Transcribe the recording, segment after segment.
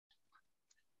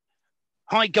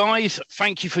Hi guys,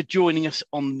 thank you for joining us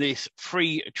on this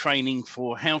free training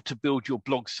for how to build your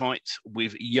blog sites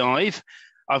with Yive.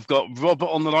 I've got Robert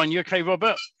on the line. You okay,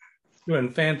 Robert?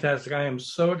 Doing fantastic. I am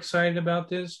so excited about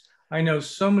this. I know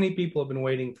so many people have been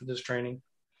waiting for this training.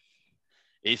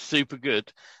 It's super good.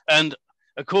 And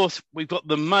of course, we've got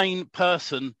the main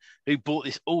person who brought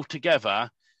this all together,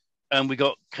 and we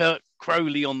got Kurt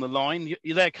Crowley on the line.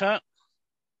 You there, Kurt?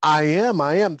 I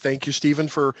am. Thank you, Stephen,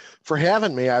 for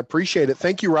having me. I appreciate it.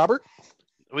 Thank you, Robert.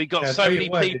 We got so many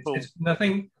people. It's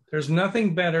nothing. There's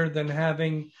nothing better than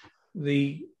having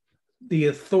the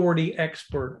authority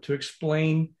expert to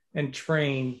explain and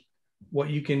train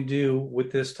what you can do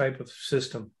with this type of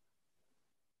system.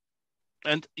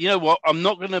 And you know what? I'm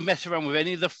not going to mess around with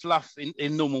any of the fluff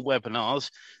in normal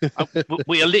webinars.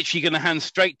 We are literally going to hand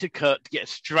straight to Kurt to get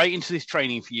straight into this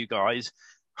training for you guys.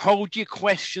 Hold your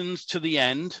questions to the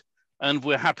end, and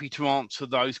we're happy to answer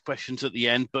those questions at the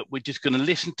end. But we're just going to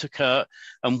listen to Kurt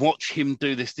and watch him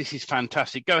do this. This is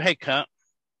fantastic. Go ahead, Kurt.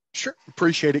 Sure.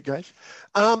 Appreciate it, guys.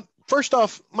 First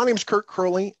off, my name is Kurt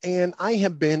Crowley, and I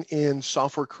have been in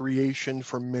software creation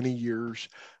for many years.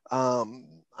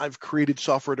 I've created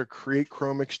software to create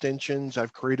Chrome extensions.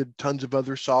 I've created tons of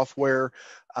other software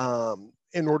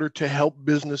in order to help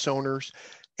business owners.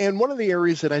 And one of the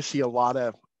areas that I see a lot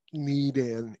of need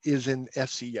in is in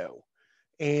SEO.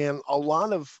 And a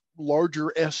lot of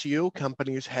larger SEO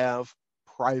companies have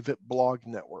private blog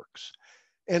networks.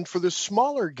 And for the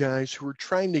smaller guys who are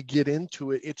trying to get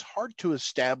into it, it's hard to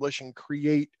establish and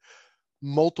create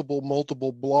multiple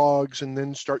blogs and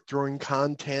then start throwing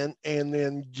content and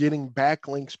then getting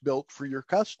backlinks built for your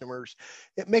customers.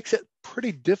 It makes it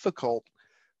pretty difficult.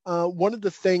 One of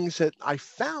the things that I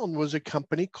found was a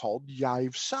company called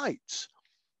Yive Sites.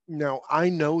 Now, I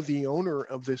know the owner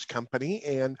of this company,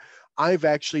 and I've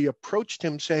actually approached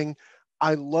him saying,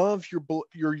 I love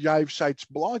your Yive Sites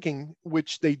blogging,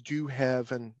 which they do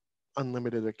have an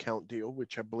unlimited account deal,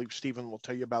 which I believe Stephen will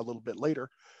tell you about a little bit later.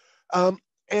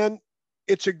 And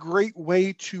it's a great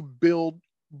way to build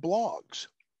blogs.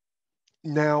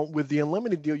 Now, with the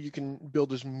unlimited deal, you can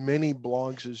build as many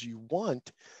blogs as you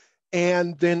want.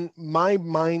 And then my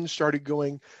mind started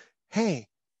going, hey,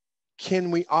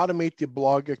 can we automate the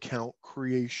blog account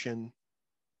creation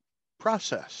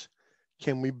process?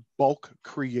 Can we bulk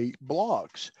create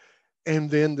blogs? And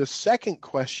then the second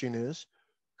question is,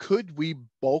 could we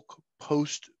bulk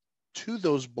post to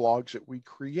those blogs that we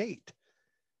create?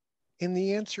 And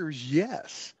the answer is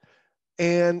yes.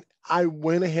 And I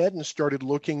went ahead and started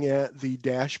looking at the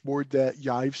dashboard that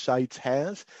Yive Sites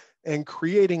has, and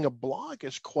creating a blog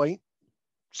is quite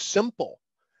simple.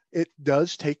 It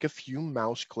does take a few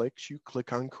mouse clicks. You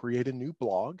click on create a new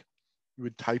blog. You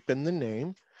would type in the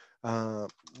name,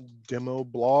 demo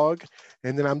blog,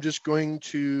 and then I'm just going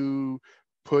to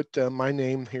put my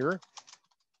name here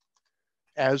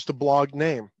as the blog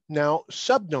name. Now,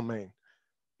 subdomain.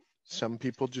 Some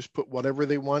people just put whatever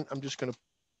they want. I'm just going to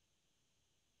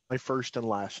my first and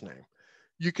last name.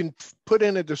 You can put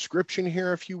in a description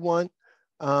here if you want.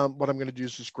 What I'm going to do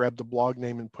is just grab the blog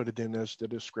name and put it in as the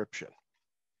description.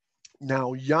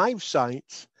 Now, Yive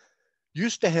Sites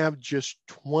used to have just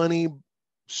 20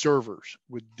 servers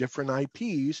with different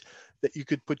IPs that you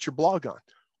could put your blog on,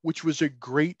 which was a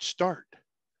great start.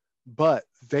 But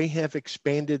they have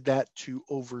expanded that to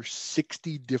over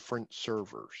 60 different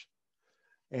servers.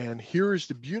 And here's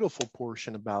the beautiful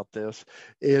portion about this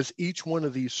is each one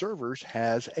of these servers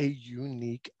has a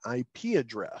unique IP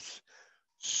address.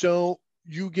 So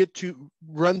you get to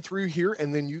run through here,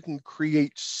 and then you can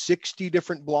create 60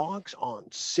 different blogs on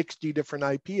 60 different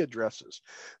IP addresses.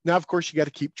 Now, of course, you got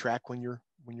to keep track when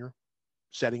you're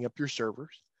setting up your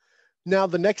servers. Now,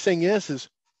 the next thing is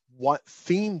what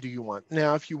theme do you want?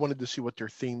 Now, if you wanted to see what their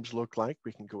themes look like,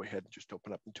 we can go ahead and just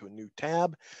open up into a new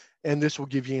tab, and this will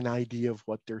give you an idea of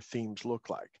what their themes look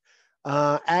like.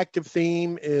 Active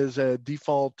theme is a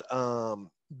default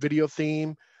video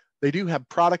theme. They do have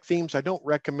product themes. I don't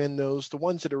recommend those. The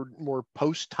ones that are more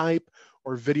post type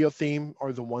or video theme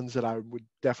are the ones that I would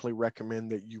definitely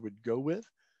recommend that you would go with.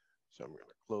 So I'm going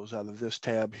to close out of this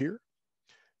tab here.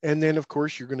 And then, of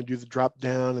course, you're going to do the drop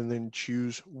down and then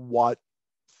choose what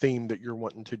theme that you're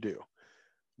wanting to do.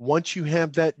 Once you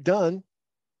have that done,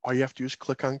 all you have to do is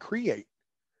click on create.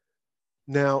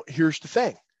 Now, here's the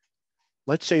thing.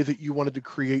 Let's say that you wanted to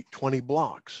create 20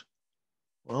 blogs.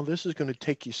 Well, this is going to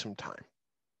take you some time.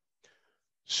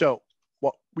 So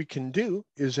what we can do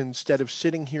is, instead of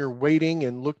sitting here waiting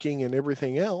and looking and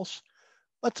everything else,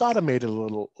 let's automate it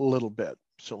a little bit.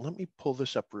 So let me pull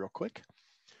this up real quick.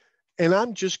 And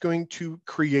I'm just going to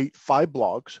create 5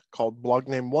 blogs called blog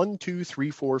name 1, 2,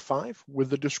 3, 4, 5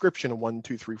 with a description of 1,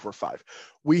 2, 3, 4, 5.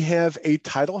 We have a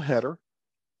title header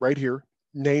right here,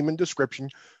 name and description,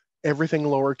 everything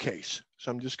lowercase. So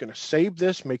I'm just going to save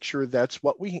this, make sure that's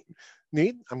what we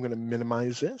need. I'm going to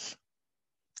minimize this.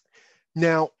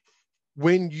 Now,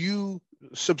 when you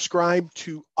subscribe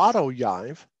to Auto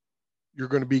Yive, you're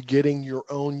going to be getting your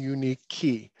own unique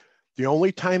key. The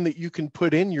only time that you can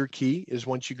put in your key is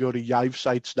once you go to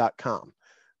yivesites.com.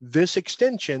 This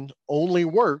extension only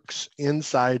works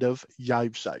inside of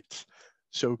Yive Sites,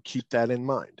 so keep that in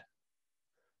mind.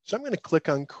 So I'm going to click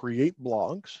on Create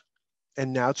Blogs,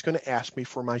 and now it's going to ask me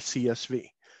for my CSV.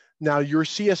 Now, your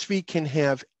CSV can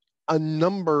have a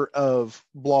number of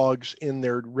blogs in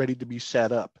there ready to be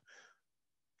set up.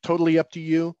 Totally up to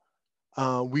you.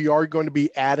 We are going to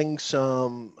be adding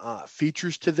some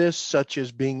features to this, such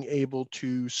as being able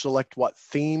to select what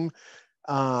theme,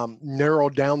 narrow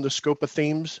down the scope of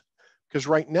themes. Because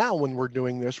right now, when we're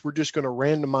doing this, we're just going to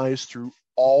randomize through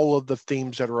all of the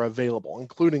themes that are available,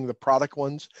 including the product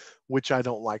ones, which I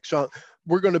don't like. So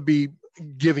we're going to be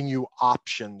giving you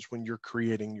options when you're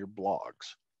creating your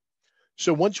blogs.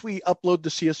 So once we upload the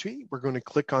CSV, we're going to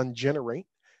click on Generate.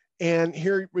 And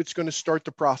here it's going to start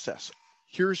the process.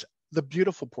 Here's the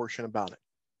beautiful portion about it.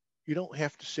 You don't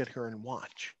have to sit here and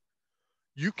watch.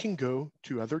 You can go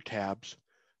to other tabs,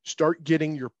 start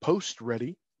getting your post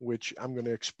ready, which I'm going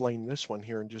to explain this one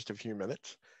here in just a few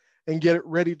minutes, and get it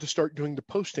ready to start doing the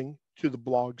posting to the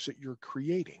blogs that you're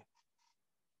creating.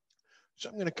 So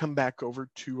I'm going to come back over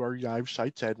to our Yive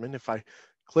Sites admin. If I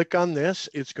click on this,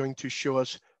 it's going to show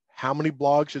us how many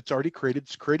blogs it's already created.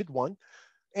 It's created 1.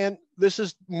 And this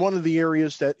is one of the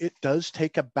areas that it does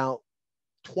take about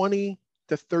 20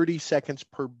 to 30 seconds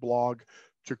per blog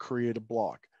to create a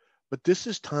blog. But this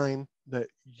is time that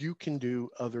you can do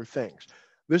other things.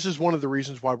 This is one of the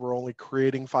reasons why we're only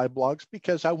creating 5 blogs,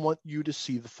 because I want you to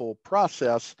see the full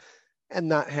process and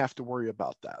not have to worry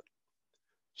about that.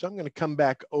 So I'm going to come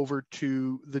back over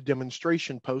to the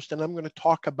demonstration post, and I'm going to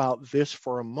talk about this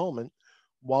for a moment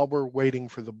while we're waiting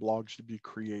for the blogs to be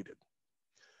created.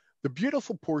 The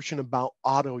beautiful portion about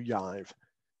Auto Yive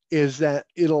is that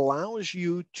it allows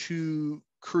you to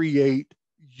create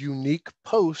unique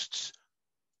posts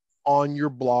on your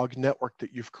blog network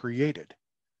that you've created.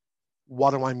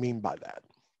 What do I mean by that?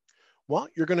 Well,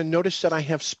 you're going to notice that I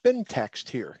have spin text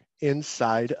here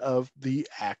inside of the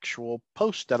actual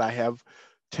post that I have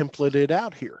templated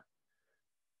out here.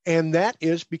 And that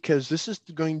is because this is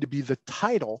going to be the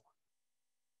title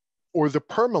or the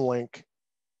permalink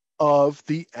of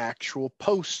the actual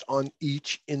posts on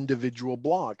each individual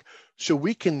blog. So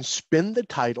we can spin the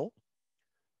title.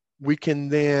 We can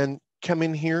then come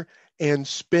in here and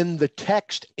spin the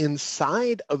text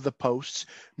inside of the posts,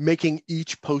 making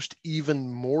each post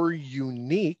even more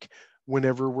unique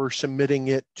whenever we're submitting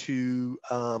it to,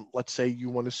 let's say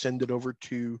you want to send it over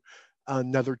to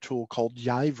another tool called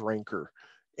Yive Ranker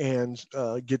and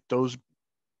get those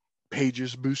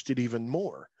pages boosted even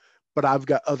more. But I've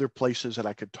got other places that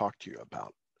I could talk to you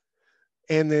about.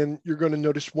 And then you're going to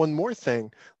notice one more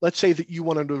thing. Let's say that you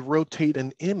wanted to rotate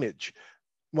an image.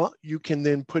 Well, you can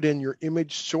then put in your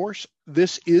image source.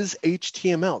 This is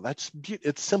HTML.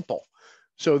 It's simple.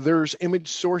 So there's image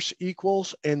source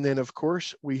equals, and then of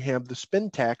course we have the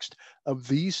spin text of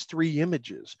these 3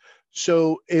 images.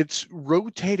 So it's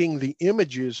rotating the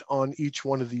images on each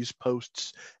one of these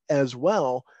posts as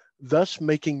well, thus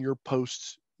making your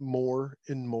posts more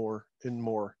and more and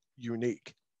more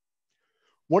unique.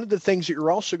 One of the things that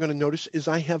you're also going to notice is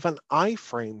I have an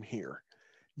iframe here.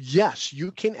 Yes,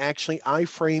 you can actually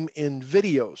iframe in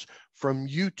videos from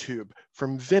YouTube,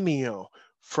 from Vimeo,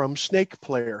 from Snake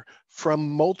Player, from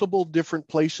multiple different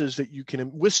places that you can,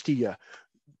 Wistia.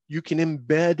 You can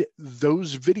embed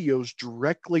those videos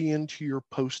directly into your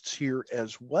posts here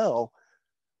as well.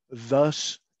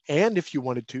 Thus, and if you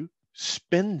wanted to,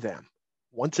 spin them.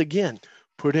 Once again,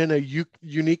 put in a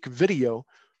unique video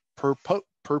per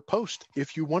post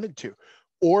if you wanted to.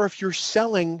 Or if you're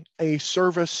selling a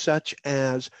service such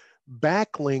as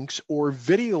backlinks or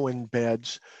video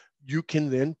embeds, you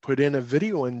can then put in a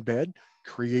video embed,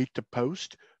 create the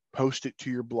post it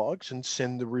to your blogs, and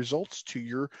send the results to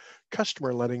your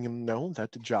customer, letting them know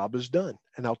that the job is done.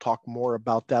 And I'll talk more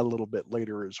about that a little bit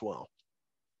later as well.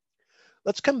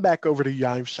 Let's come back over to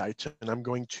Yive Sites, and I'm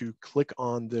going to click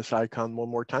on this icon one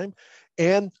more time,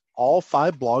 and all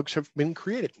 5 blogs have been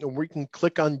created. And we can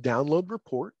click on Download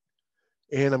Report,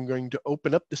 and I'm going to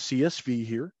open up the CSV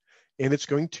here, and it's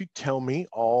going to tell me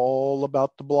all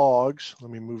about the blogs. Let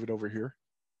me move it over here.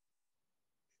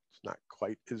 It's not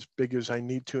quite as big as I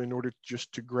need to in order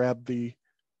just to grab the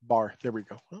bar. There we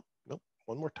go. Oh, nope,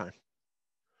 one more time.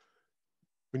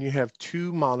 When you have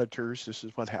two monitors, this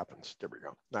is what happens. There we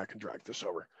go. Now I can drag this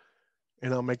over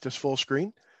and I'll make this full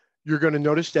screen. You're going to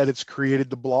notice that it's created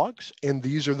the blogs, and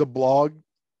these are the blog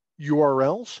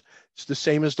URLs. It's the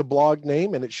same as the blog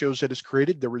name, and it shows that it's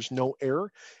created. There was no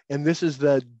error. And this is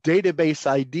the database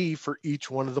ID for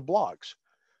each one of the blogs.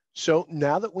 So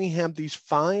now that we have these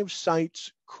 5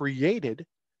 sites created,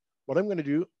 what I'm going to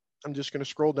do, I'm just going to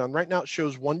scroll down. Right now it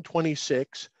shows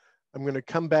 126. I'm going to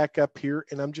come back up here,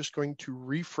 and I'm just going to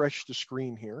refresh the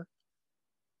screen here.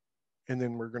 And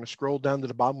then we're going to scroll down to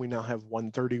the bottom. We now have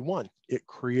 131. It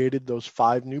created those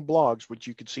 5 new blogs, which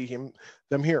you can see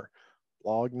them here.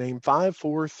 Blog name 5,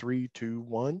 4, 3, 2,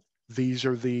 1. These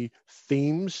are the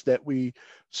themes that we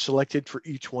selected for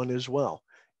each one as well.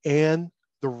 And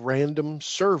the random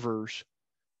servers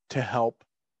to help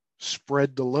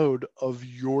spread the load of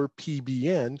your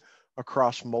PBN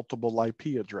across multiple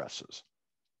IP addresses.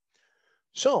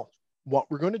 So what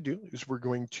we're going to do is we're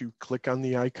going to click on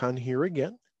the icon here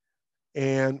again,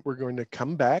 and we're going to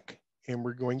come back, and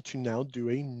we're going to now do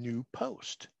a new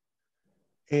post.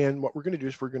 And what we're going to do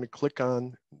is we're going to click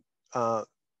on the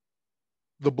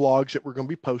blogs that we're going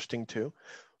to be posting to.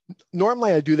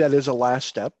 Normally I do that as a last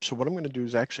step. So what I'm going to do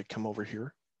is actually come over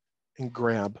here and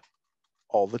grab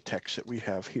all the text that we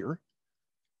have here,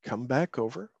 come back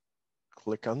over,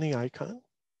 click on the icon,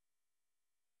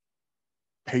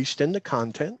 paste in the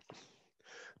content.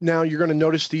 Now you're going to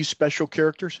notice these special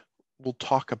characters. We'll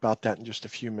talk about that in just a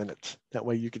few minutes. That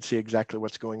way you can see exactly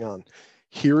what's going on.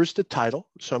 Here's the title.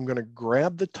 So I'm going to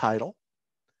grab the title,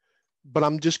 but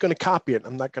I'm just going to copy it.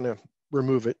 I'm not going to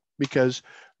remove it because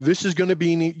this is going to be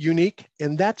unique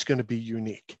and that's going to be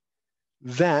unique.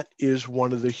 That is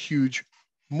one of the huge,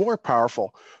 more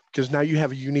powerful, because now you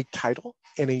have a unique title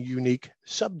and a unique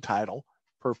subtitle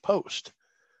per post.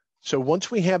 So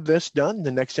once we have this done,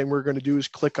 the next thing we're going to do is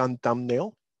click on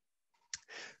thumbnail.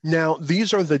 Now,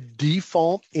 these are the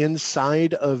default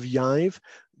inside of Yive.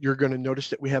 You're going to notice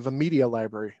that we have a media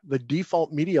library. The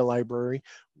default media library,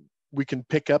 we can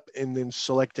pick up and then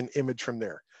select an image from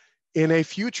there. In a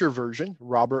future version,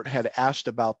 Robert had asked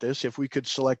about this, if we could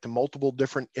select multiple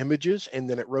different images and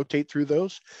then it rotate through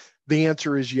those. The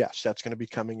answer is yes, that's going to be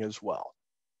coming as well.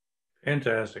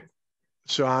 Fantastic.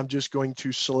 So I'm just going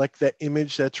to select that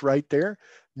image that's right there.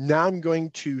 Now I'm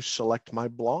going to select my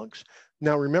blogs.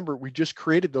 Now remember, we just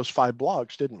created those 5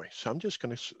 blogs, didn't we? So I'm just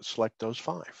going to select those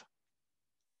 5.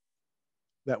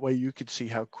 That way you could see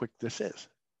how quick this is.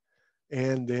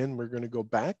 And then we're going to go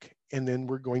back, and then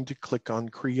we're going to click on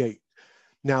create.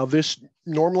 Now this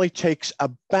normally takes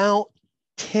about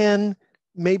 10,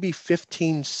 maybe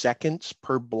 15 seconds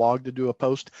per blog to do a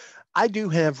post. I do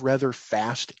have rather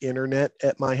fast internet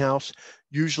at my house.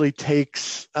 Usually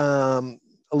takes a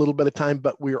little bit of time,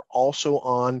 but we're also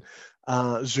on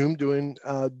Zoom doing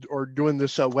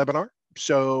this webinar.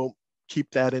 So keep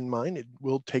that in mind. It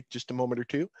will take just a moment or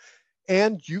two.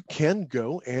 And you can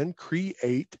go and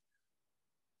create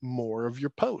more of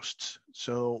your posts.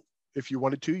 So if you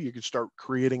wanted to, you could start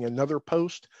creating another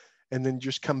post and then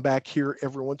just come back here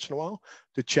every once in a while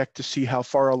to check to see how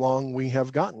far along we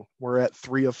have gotten. We're at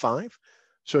 3 of 5.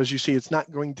 So as you see, it's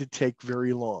not going to take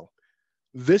very long.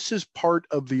 This is part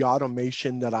of the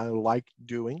automation that I like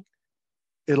doing.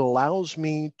 It allows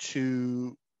me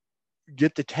to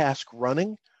get the task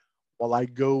running while I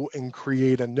go and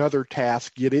create another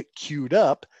task, get it queued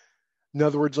up. In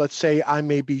other words, let's say I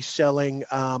may be selling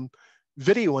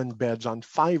video embeds on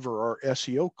Fiverr or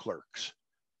SEO clerks,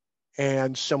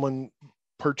 and someone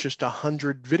purchased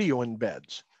 100 video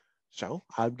embeds. So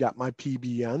I've got my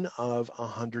PBN of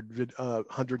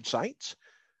 100 sites.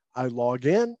 I log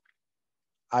in,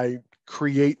 I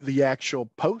create the actual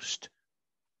post,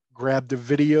 grab the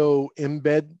video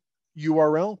embed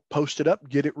URL, post it up,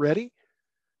 get it ready.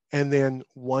 And then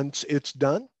once it's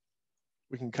done,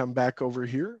 we can come back over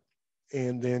here,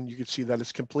 and then you can see that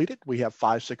it's completed. We have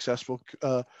 5 successful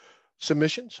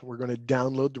submissions. We're going to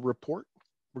download the report.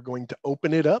 We're going to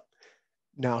open it up.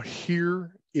 Now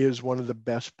here is one of the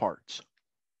best parts.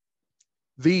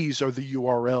 These are the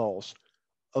URLs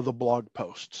of the blog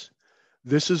posts.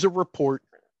 This is a report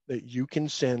that you can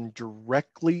send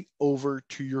directly over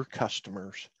to your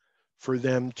customers for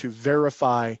them to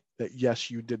verify that yes,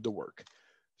 you did the work.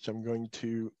 So I'm going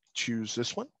to choose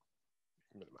this one,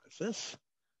 minimize this,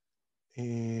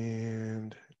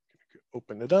 and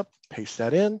open it up, paste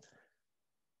that in.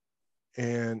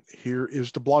 And here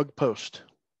is the blog post.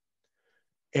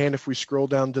 And if we scroll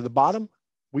down to the bottom,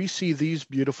 we see these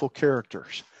beautiful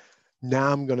characters.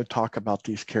 Now I'm going to talk about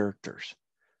these characters.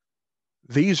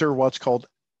 These are what's called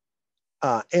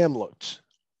AMLOTs,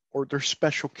 or they're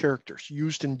special characters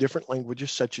used in different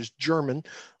languages such as German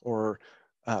or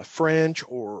French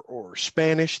or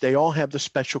Spanish. They all have the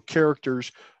special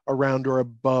characters around or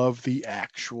above the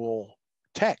actual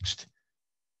text.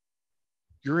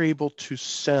 You're able to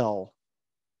sell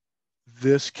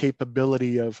this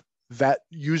capability of that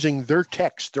using their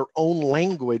text, their own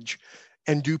language,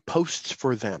 and do posts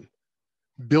for them,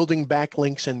 building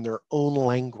backlinks in their own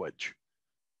language.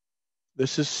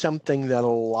 This is something that a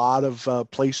lot of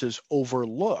places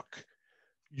overlook.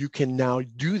 You can now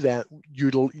do that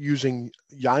using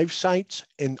Yive sites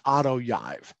and Auto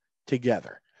Yive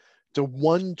together. It's a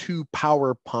 1-2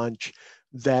 power punch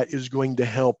that is going to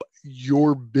help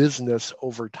your business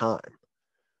over time.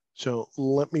 So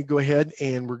let me go ahead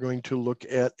and we're going to look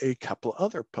at a couple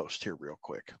other posts here real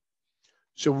quick.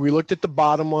 So we looked at the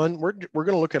bottom one. We're going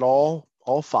to look at all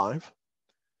 5.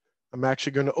 I'm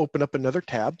actually going to open up another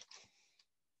tab.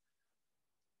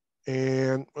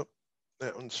 And oh,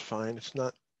 that one's fine. It's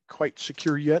not quite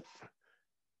secure yet.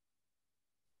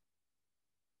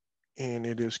 And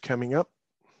it is coming up.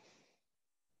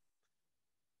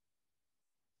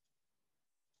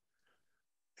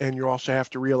 And you also have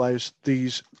to realize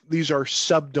these are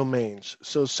subdomains.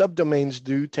 So subdomains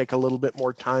do take a little bit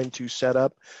more time to set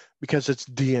up because it's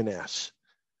DNS.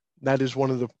 That is one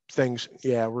of the things.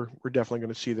 Yeah, we're definitely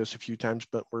going to see this a few times,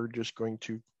 but we're just going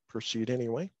to proceed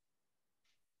anyway.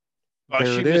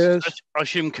 There it is. I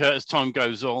assume, Kurt, as time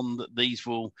goes on, that these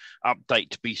will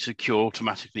update to be secure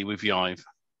automatically with Yive.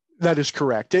 That is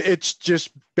correct. It's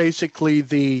just basically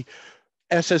the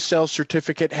SSL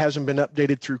certificate hasn't been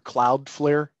updated through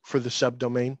Cloudflare for the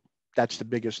subdomain. That's the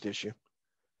biggest issue.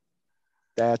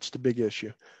 That's the big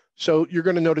issue. So you're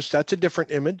going to notice that's a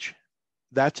different image.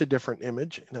 That's a different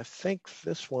image. And I think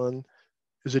this one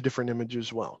is a different image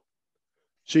as well.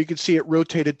 So you can see it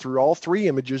rotated through all 3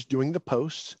 images doing the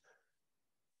posts.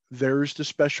 There's the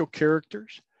special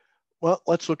characters. Well,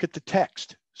 let's look at the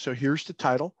text. So here's the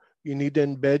title. You need to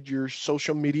embed your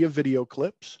social media video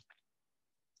clips.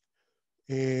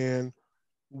 And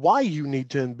why you need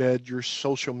to embed your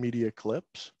social media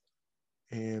clips.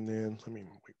 And then let me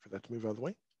wait for that to move out of the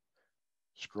way.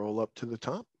 Scroll up to the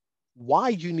top. Why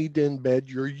you need to embed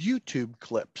your YouTube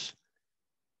clips.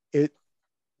 It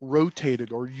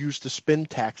rotated or used the spin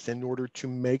text in order to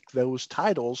make those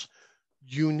titles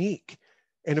unique.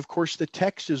 And of course, the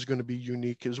text is going to be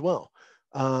unique as well.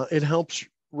 It helps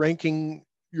ranking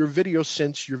your video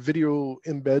since your video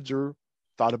embeds are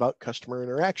thought about customer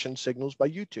interaction signals by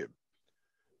YouTube.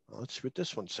 Let's see what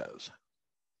this one says.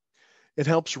 It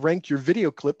helps rank your video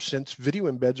clips since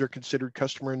video embeds are considered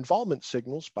customer involvement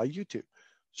signals by YouTube.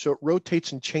 So it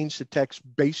rotates and changes the text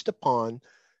based upon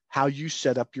how you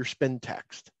set up your spin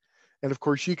text. And of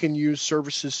course, you can use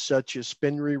services such as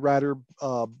Spin Rewriter,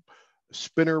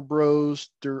 Spinner Bros.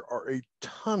 There are a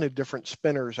ton of different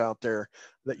spinners out there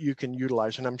that you can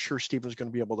utilize. And I'm sure Stephen's going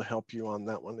to be able to help you on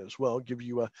that one as well, give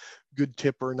you a good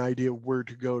tip or an idea of where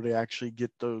to go to actually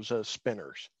get those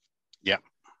spinners. Yeah.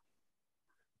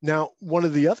 Now, one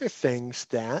of the other things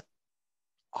that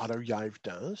Auto Yive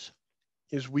does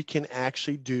is we can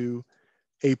actually do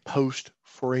a post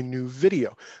for a new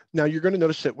video. Now, you're going to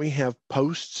notice that we have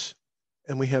posts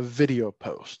and we have video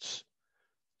posts.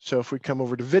 So if we come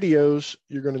over to videos,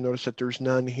 you're going to notice that there's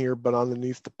none here, but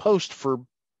underneath the post for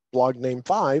blog name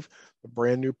 5, the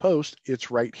brand new post, it's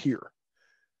right here.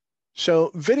 So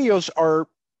videos are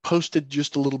posted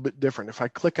just a little bit different. If I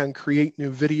click on create new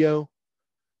video,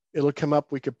 it'll come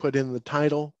up. We could put in the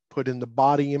title, put in the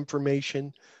body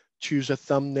information, choose a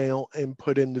thumbnail, and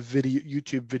put in the video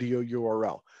YouTube video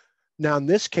URL. Now in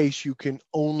this case, you can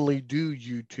only do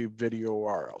YouTube video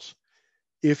URLs.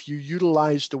 If you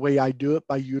utilize the way I do it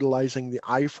by utilizing the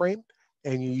iframe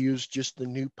and you use just the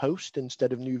new post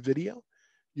instead of new video,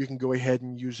 you can go ahead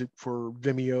and use it for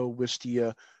Vimeo,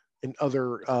 Wistia, and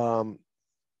other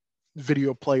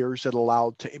video players that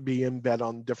allow to be embedded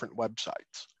on different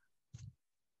websites.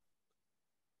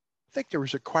 I think there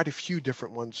was quite a few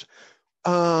different ones.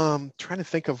 Trying to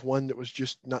think of one that was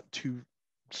just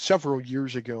several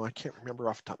years ago. I can't remember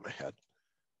off the top of my head.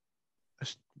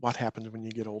 That's what happens when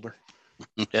you get older.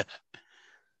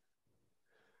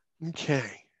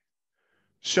 Okay.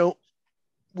 So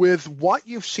with what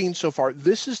you've seen so far,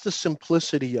 this is the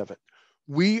simplicity of it.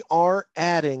 We are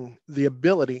adding the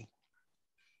ability.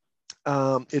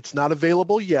 It's not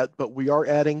available yet, but we are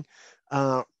adding,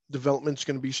 development's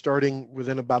going to be starting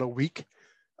within about a week,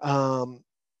 to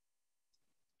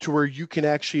where you can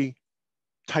actually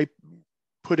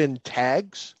put in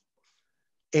tags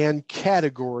and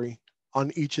category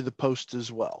on each of the posts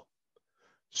as well.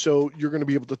 So you're going to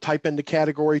be able to type in the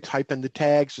category, type in the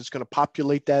tags. It's going to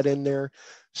populate that in there.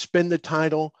 spin the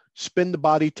title, spin the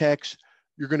body text.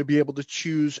 You're going to be able to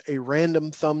choose a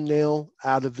random thumbnail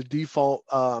out of the default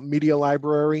media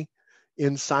library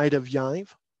inside of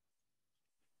Yive.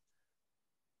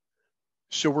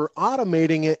 So we're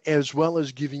automating it as well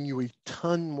as giving you a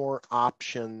ton more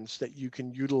options that you can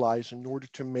utilize in order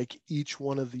to make each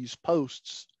one of these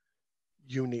posts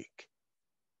unique.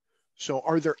 So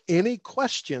are there any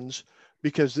questions?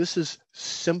 Because this is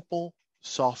simple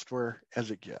software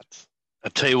as it gets. I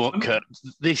tell you what, Kurt,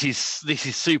 this is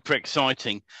super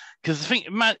exciting, because I think,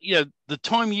 you know, the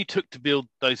time you took to build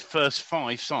those first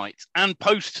 5 sites and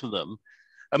post to them.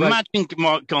 Imagine,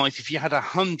 right, guys, if you had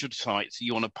 100 sites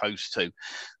you want to post to,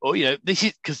 or, you know, this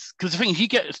is because the thing is, you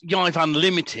get Yive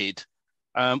Unlimited,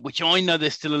 which I know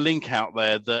there's still a link out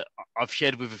there that I've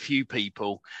shared with a few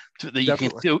people that you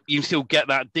can still get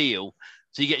that deal.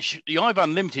 So you get Yive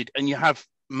Unlimited, and you have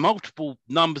multiple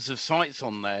numbers of sites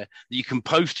on there that you can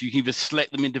post to. You can either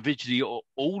select them individually or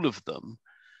all of them.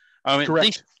 I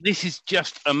mean, this is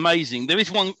just amazing. There is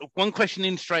one question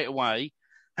in straight away.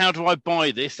 How do I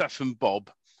buy this? That's from Bob.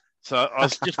 So I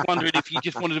was just wondering if you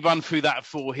just wanted to run through that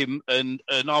for him, and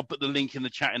I'll put the link in the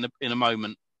chat in a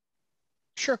moment.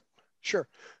 Sure.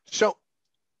 So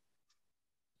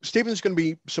Stephen's going to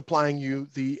be supplying you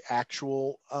the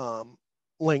actual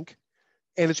link,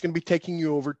 and it's going to be taking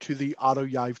you over to the Auto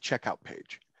Yive checkout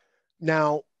page.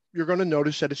 Now, you're going to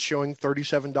notice that it's showing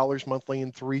 $37 monthly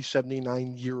and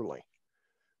 $379 yearly.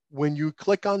 When you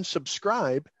click on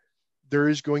subscribe, there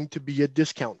is going to be a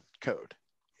discount code,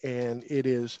 and it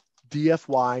is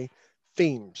DFY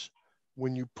themes.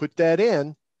 When you put that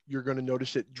in, you're going to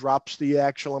notice it drops the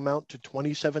actual amount to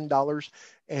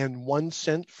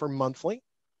 $27.01 for monthly.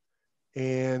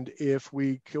 And if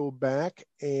we go back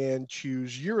and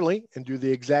choose yearly and do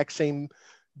the exact same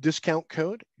discount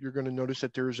code, you're going to notice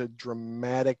that there's a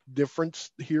dramatic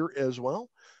difference here as well.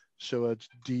 So it's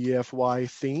DFY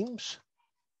themes.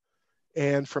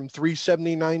 And from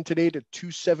 $379 today to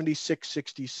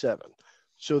 $276.67.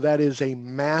 So that is a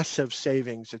massive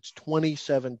savings. It's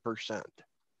 27%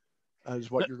 is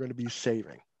what you're going to be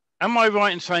saving. Am I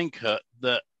right in saying, Kurt,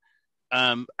 that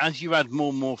as you add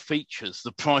more and more features,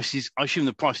 I assume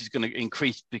the price is going to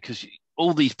increase, because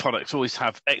all these products always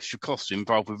have extra costs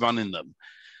involved with running them.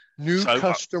 New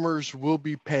customers will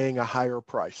be paying a higher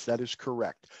price. That is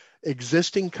correct.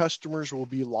 Existing customers will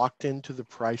be locked into the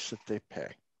price that they pay.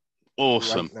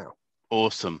 Awesome. Right now.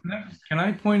 Awesome. Can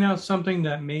I point out something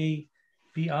that may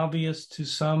be obvious to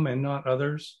some and not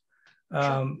others?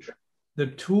 Sure. The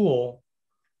tool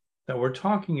that we're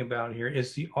talking about here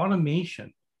is the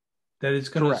automation that is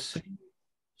going to save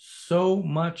so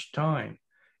much time.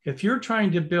 If you're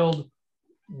trying to build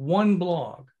one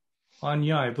blog on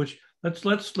Yive, which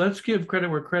let's give credit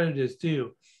where credit is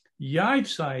due. Yive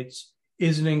Sites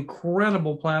is an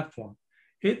incredible platform.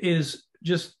 It is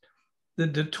just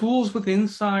the tools with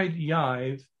inside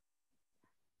Yive,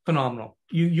 phenomenal.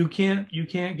 You can't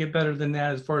get better than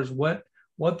that as far as what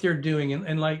they're doing.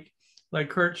 And like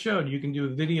Kurt showed, you can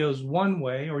do videos one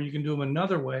way or you can do them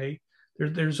another way.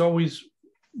 There's always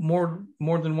more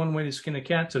than one way to skin a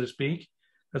cat, so to speak.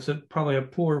 That's probably a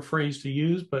poor phrase to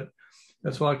use, but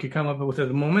that's what I could come up with at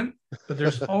the moment. But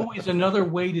there's always another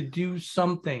way to do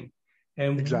something.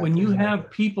 And when you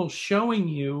have people showing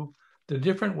you the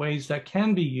different ways that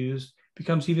can be used, it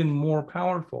becomes even more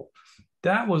powerful.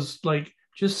 That was like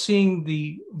just seeing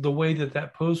the way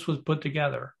that post was put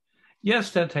together.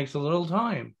 Yes, that takes a little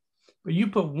time, but you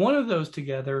put one of those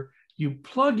together, you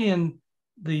plug in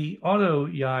the Auto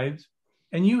Yive,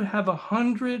 and you have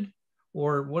 100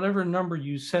 or whatever number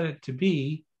you set it to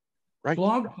be,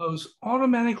 blog posts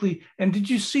automatically. And did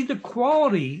you see the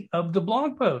quality of the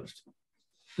blog post?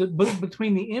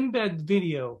 Between the embed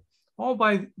video,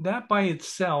 by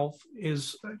itself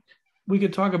is, we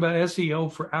could talk about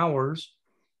SEO for hours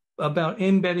about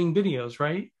embedding videos,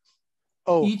 right?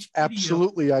 Oh,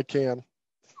 absolutely, I can.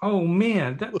 Oh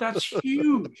man, that's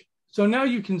huge. So now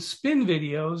you can spin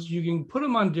videos, you can put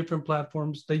them on different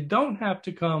platforms. They don't have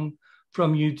to come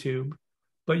from YouTube,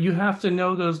 but you have to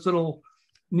know those little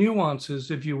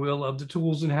nuances, if you will, of the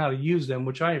tools and how to use them,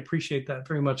 which I appreciate that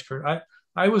very much, Kurt.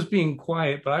 I was being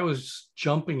quiet, but I was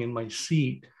jumping in my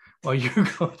seat while you were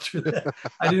going through that.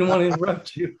 I didn't want to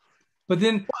interrupt you. But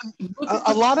then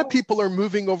a lot of people are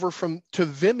moving over to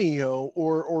Vimeo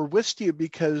or Wistia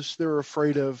because they're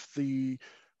afraid of the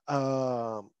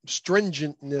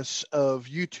stringentness of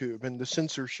YouTube and the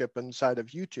censorship inside of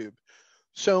YouTube.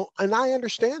 So, and I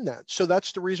understand that. So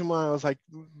that's the reason why I was like,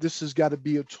 this has got to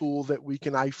be a tool that we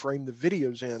can iframe the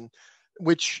videos in,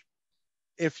 which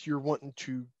if you're wanting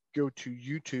to go to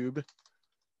YouTube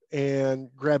and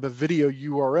grab a video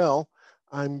URL,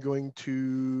 I'm going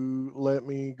to let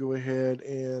me go ahead,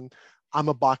 and I'm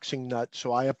a boxing nut,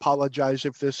 so I apologize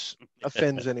if this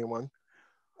offends anyone.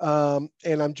 And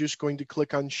I'm just going to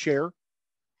click on share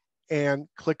and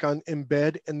click on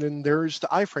embed, and then there's the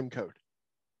iframe code.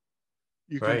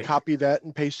 You can copy that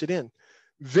and paste it in.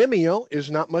 Vimeo is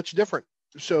not much different.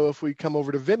 So if we come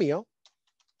over to Vimeo,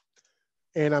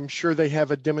 and I'm sure they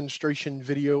have a demonstration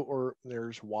video, or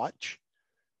there's watch,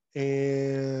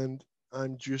 and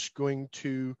I'm just going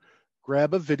to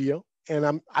grab a video,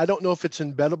 and I don't know if it's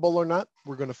embeddable or not.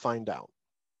 We're going to find out.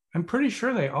 I'm pretty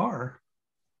sure they are.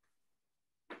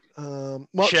 Well,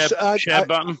 share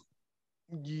button.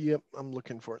 Yep, I'm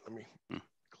looking for it. Let me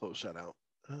close that out.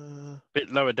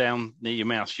 Bit lower down near your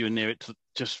mouse. You're near it,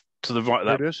 just to the right of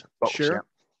that. There it is. Box, share.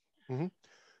 Yeah.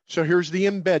 So here's the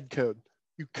embed code.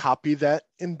 You copy that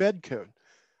embed code.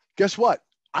 Guess what?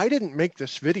 I didn't make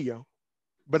this video,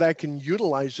 but I can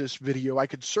utilize this video. I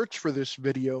could search for this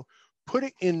video, put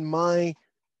it in my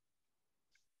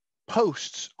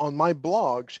posts on my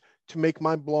blogs to make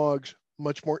my blogs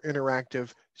much more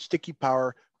interactive, sticky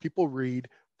power. People read,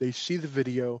 they see the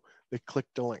video, they click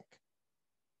the link.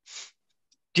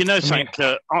 Do you know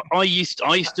something? I used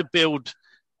to build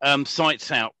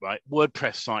sites out, right?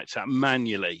 WordPress sites out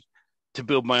manually to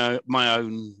build my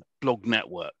own blog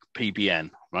network, PBN,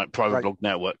 right? Private blog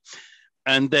network.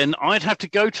 And then I'd have to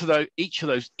go to each of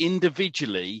those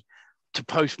individually to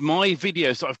post my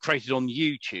videos that I've created on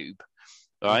YouTube,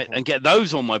 right? And get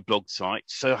those on my blog site.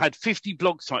 So I had 50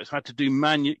 blog sites. I had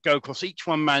to go across each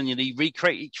one manually,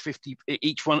 recreate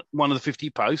each one of the 50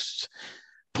 posts,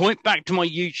 point back to my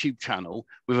YouTube channel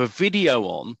with a video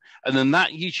on, and then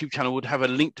that YouTube channel would have a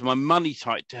link to my money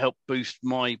site to help boost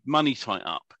my money site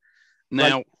up.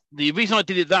 Now, the reason I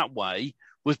did it that way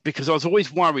was because I was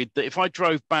always worried that if I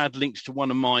drove bad links to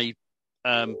one of my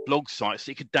blog sites,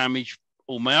 it could damage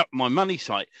all my money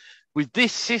site. With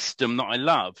this system that I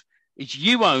love, is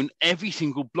you own every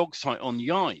single blog site on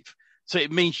Yive. So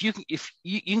it means you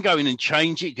can go in and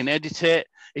change it, you can edit it.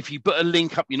 If you put a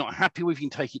link up you're not happy with, you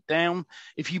can take it down.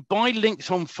 If you buy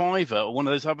links on Fiverr or one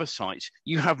of those other sites,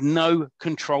 you have no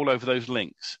control over those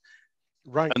links.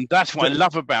 Right. And that's what I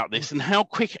love about this. And how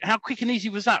quick and easy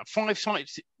was that? 5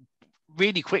 sites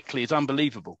really quickly is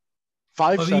unbelievable.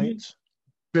 5 sites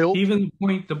built. Even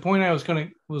the point I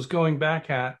was going back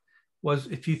at was,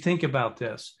 if you think about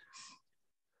this,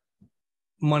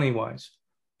 money-wise,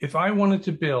 if I wanted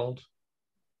to build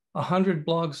 100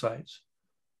 blog sites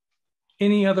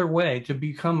any other way to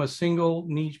become a single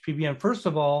niche PBN, first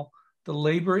of all, the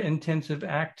labor-intensive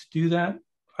act to do that,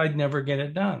 I'd never get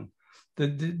it done.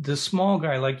 The small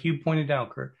guy, like you pointed out,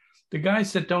 Kurt, the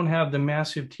guys that don't have the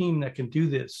massive team that can do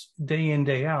this day in,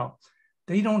 day out,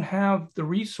 they don't have the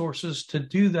resources to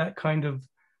do that kind of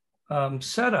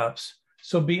setups.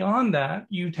 So beyond that,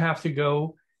 you'd have to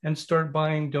go and start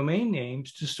buying domain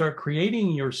names to start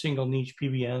creating your single niche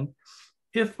PBN.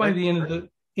 If by the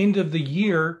end of the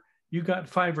year you got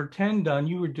 5 or 10 done,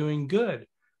 you were doing good.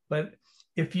 But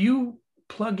if you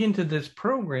plug into this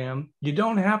program, you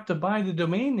don't have to buy the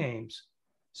domain names.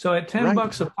 So at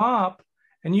 $10 a pop,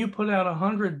 and you put out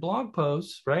 100 blog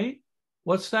posts, right?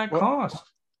 What's that cost?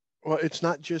 Well, it's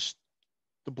not just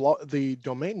the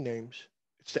domain names;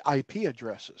 it's the IP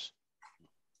addresses.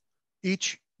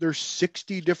 There's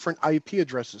 60 different IP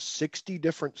addresses, 60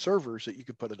 different servers that you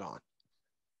could put it on.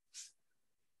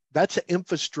 That's an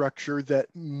infrastructure that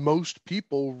most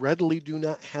people readily do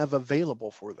not have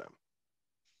available for them.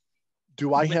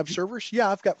 Do I have servers? Yeah,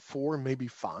 I've got 4, maybe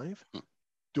 5.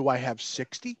 Do I have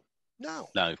 60? No.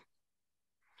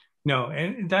 No,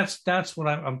 and that's what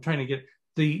I'm trying to get.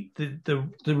 The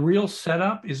real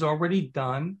setup is already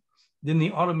done. Then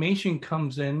the automation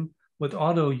comes in with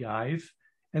Auto Yive,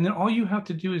 and then all you have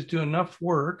to do is do enough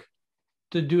work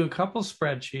to do a couple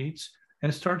spreadsheets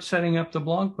and start setting up the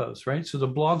blog posts, right? So the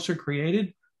blogs are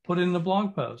created, put in the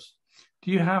blog posts.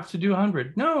 Do you have to do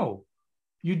 100? No.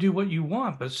 You do what you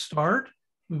want, but start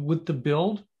with the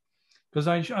build, because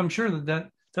I'm sure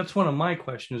that's one of my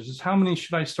questions is how many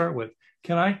should I start with?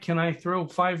 Can I throw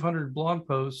 500 blog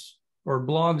posts or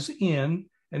blogs in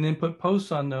and then put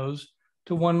posts on those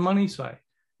to one money site?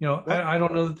 I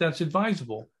don't know that that's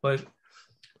advisable, but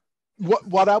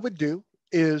what I would do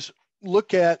is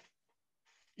look at,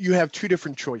 you have 2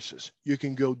 different choices. You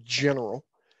can go general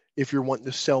if you're wanting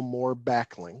to sell more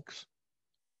backlinks.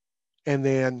 And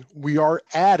then we are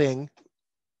adding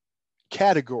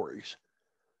categories.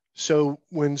 So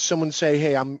when someone say,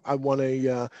 hey, I want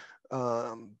a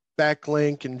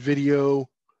backlink and video,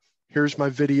 here's my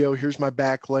video, here's my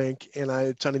backlink, and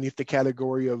it's underneath the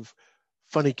category of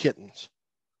funny kittens.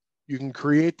 You can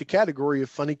create the category of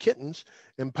funny kittens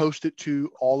and post it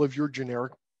to all of your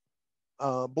generic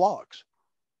blogs.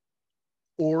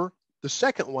 Or the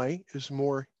second way is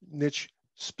more niche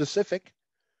specific.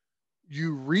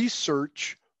 You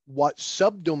research what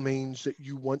subdomains that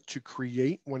you want to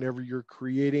create whenever you're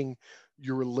creating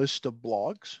your list of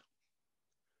blogs.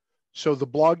 So the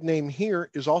blog name here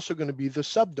is also going to be the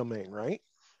subdomain, right?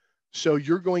 So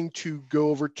you're going to go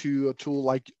over to a tool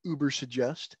like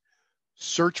Ubersuggest,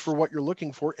 search for what you're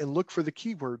looking for and look for the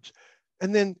keywords.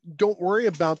 And then don't worry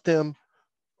about them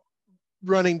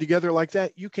running together like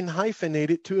that. You can hyphenate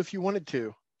it too if you wanted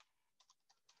to.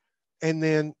 And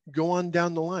then go on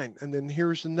down the line. And then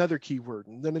here's another keyword,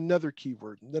 and then another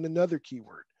keyword, and then another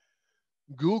keyword.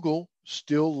 Google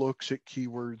still looks at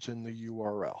keywords in the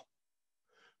URL.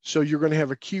 So you're going to have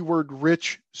a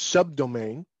keyword-rich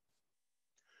subdomain.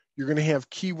 You're going to have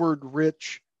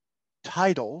keyword-rich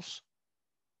titles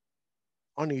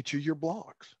on each of your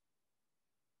blogs.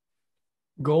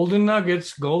 Golden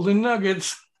nuggets, golden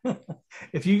nuggets.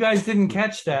 If you guys didn't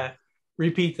catch that,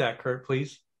 repeat that, Kurt,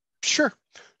 please. Sure.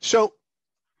 So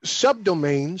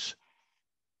subdomains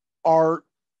are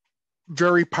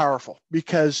very powerful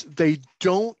because they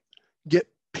don't get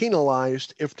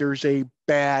penalized if there's a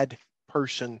bad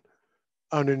person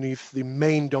underneath the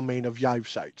main domain of Yive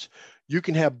sites. You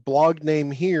can have blog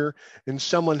name here and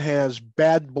someone has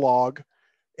bad blog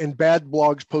and bad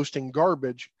blogs posting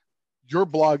garbage. Your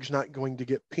blog's not going to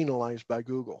get penalized by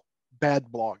Google.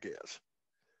 Bad blog is.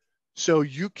 So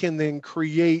you can then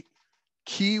create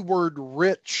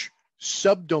keyword-rich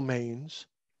subdomains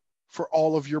for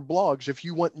all of your blogs. If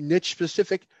you want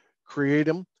niche-specific, create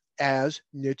them as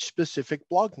niche-specific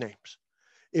blog names.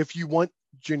 If you want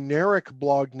generic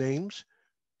blog names,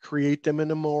 create them in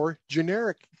a more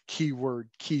generic keyword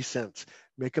key sense.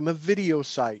 Make them a video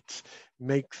sites,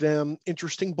 make them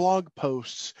interesting blog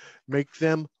posts, make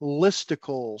them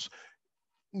listicles,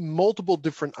 multiple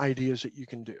different ideas that you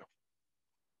can do.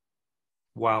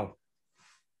 Wow.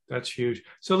 That's huge.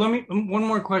 So let me, one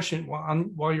more question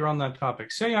while you're on that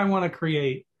topic. Say I want to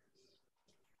create,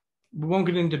 we won't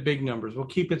get into big numbers. We'll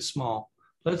keep it small.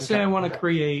 Let's say I want to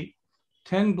create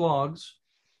 10 blogs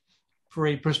for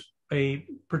a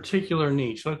particular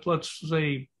niche. Let's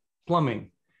say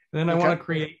plumbing. And then I want to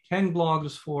create 10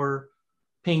 blogs for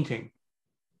painting,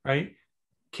 right?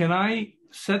 Can I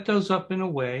set those up in a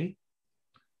way,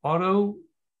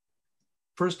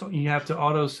 first you have to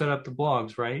auto set up the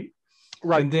blogs, right?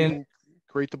 Right. And then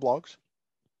create the blogs.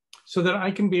 So that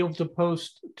I can be able to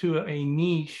post to a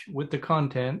niche with the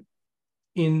content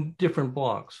in different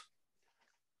blogs.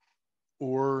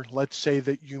 Or let's say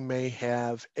that you may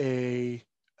have a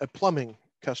plumbing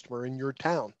customer in your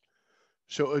town.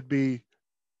 So it would be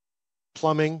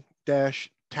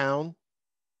plumbing-town,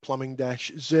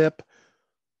 plumbing-zip,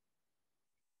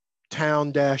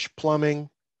 town-plumbing,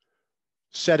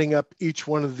 setting up each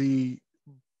one of the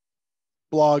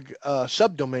blog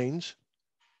subdomains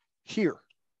here.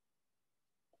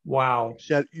 Wow.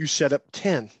 You set up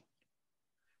 10.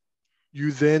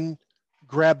 You then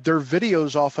grab their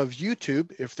videos off of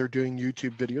YouTube. If they're doing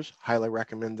YouTube videos, highly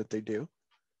recommend that they do.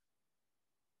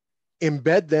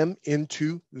 Embed them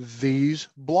into these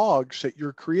blogs that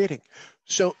you're creating.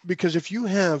 So, because if you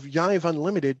have Yive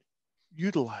Unlimited,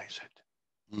 utilize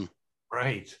it.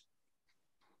 Right.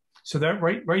 So that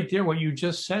right there, what you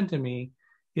just said to me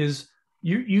is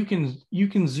you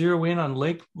can zero in on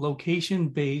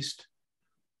location-based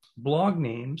blog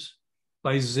names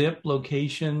by zip,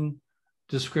 location,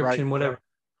 description, whatever.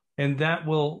 And that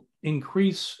will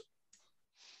increase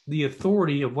the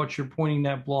authority of what you're pointing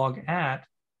that blog at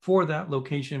for that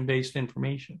location-based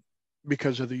information.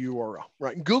 Because of the URL,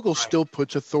 right? Google still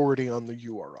puts authority on the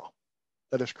URL.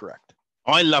 That is correct.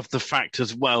 I love the fact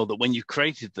as well that when you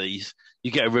created these,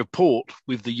 you get a report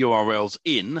with the URLs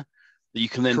in, that you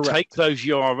can then take those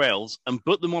URLs and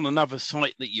put them on another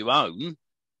site that you own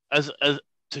as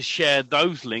to share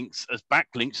those links as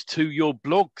backlinks to your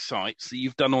blog sites that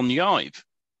you've done on Yive.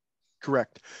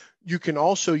 Correct. You can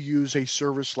also use a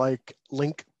service like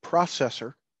Link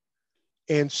Processor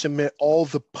and submit all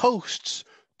the posts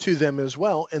to them as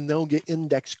well, and they'll get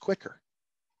indexed quicker.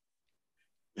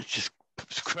 It's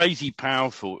crazy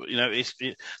powerful. You know,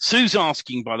 Sue's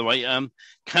asking, by the way,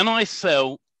 can I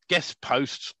sell guest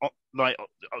posts like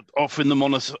offering them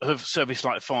on a service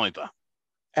like Fiverr?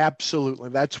 Absolutely.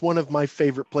 That's one of my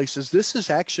favorite places. This is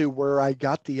actually where I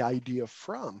got the idea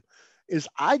from, is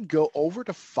I'd go over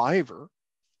to Fiverr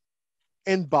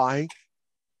and buy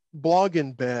blog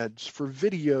embeds for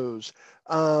videos,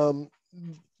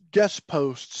 guest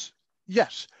posts.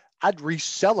 Yes, I'd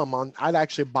resell them I'd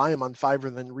actually buy them on Fiverr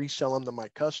and then resell them to my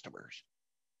customers.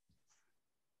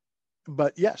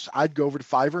 But yes, I'd go over to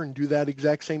Fiverr and do that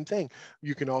exact same thing.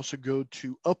 You can also go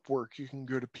to Upwork. You can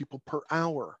go to People Per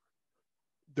Hour.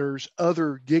 There's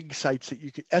other gig sites that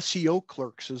you can, SEO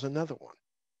Clerks is another one.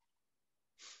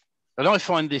 And I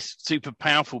find this super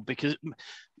powerful because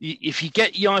if you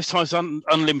get Yive Sites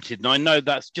Unlimited, and I know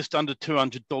that's just under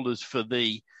 $200 for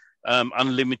the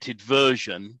unlimited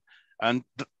version, and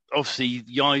obviously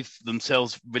Yive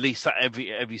themselves release that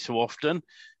every so often,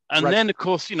 and then of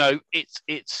course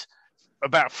it's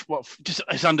about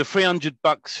it's under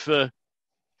 $300 for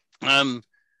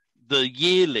the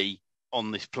yearly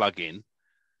on this plugin.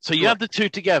 So you have the two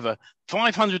together,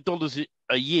 $500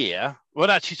 a year. Well,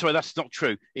 actually, sorry, that's not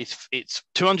true. It's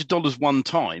 $200 one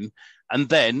time, and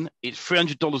then it's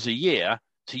 $300 a year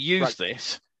to use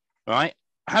this, right?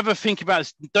 Have a think about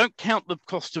this. Don't count the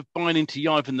cost of buying into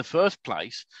Yive in the first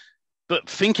place, but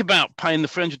think about paying the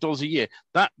 $300 a year.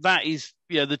 That is,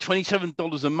 the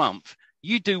 $27 a month.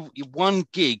 You do 1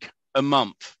 gig a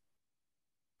month,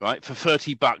 right, for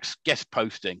 $30 guest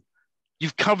posting.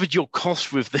 You've covered your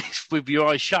costs with this with your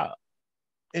eyes shut.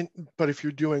 But if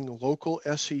you're doing local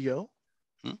SEO,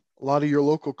 a lot of your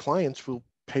local clients will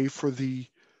pay for the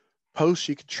posts.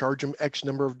 You could charge them X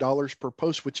number of dollars per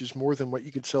post, which is more than what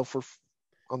you could sell for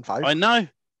on Fiverr. I know.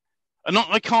 And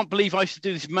I can't believe I used to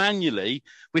do this manually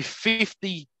with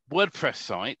 50 WordPress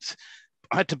sites.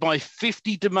 I had to buy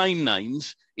 50 domain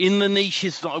names in the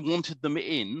niches that I wanted them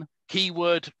in,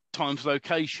 keyword times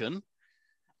location,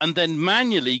 and then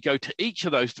manually go to each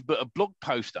of those to put a blog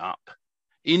post up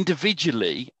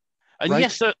individually. And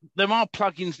yes, there are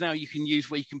plugins now you can use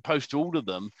where you can post all of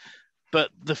them, but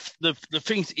the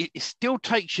things, it still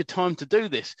takes your time to do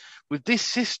this. With this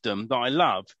system that I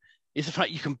love is the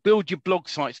fact you can build your blog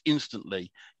sites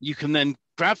instantly. You can then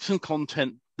grab some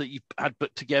content that you had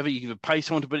put together. You can either pay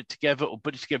someone to put it together or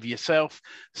put it together yourself,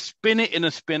 spin it in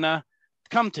a spinner,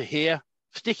 come to here,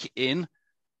 stick it in,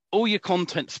 all your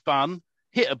content spun,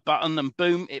 hit a button and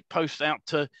boom, it posts out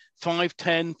to 5,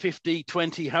 10, 50,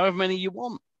 20, however many you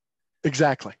want.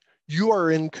 Exactly. You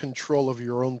are in control of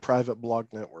your own private blog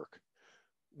network.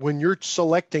 When you're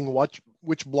selecting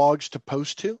which blogs to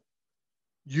post to,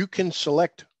 you can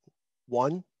select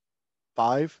 1,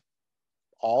 5,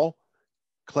 all,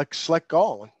 select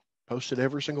all, and post it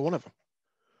every single one of them.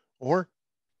 Or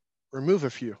remove a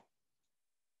few.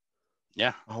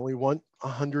 Yeah. I only want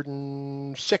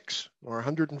 106 or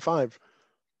 105,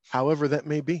 however that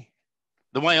may be.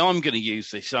 The way I'm going to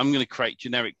use this, I'm going to create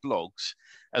generic blogs.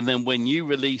 And then when you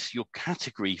release your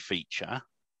category feature,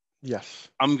 yes,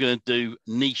 I'm going to do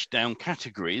niche down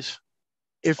categories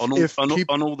on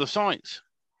all the sites.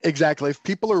 Exactly. If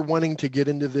people are wanting to get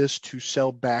into this to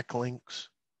sell backlinks,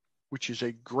 which is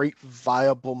a great,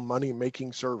 viable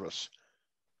money-making service,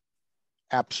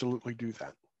 absolutely do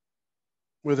that.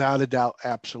 Without a doubt,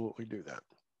 absolutely do that.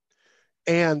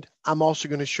 And I'm also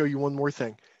going to show you one more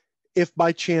thing. If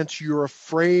by chance you're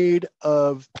afraid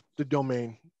of the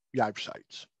domain Yive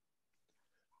sites,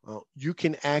 well, you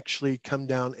can actually come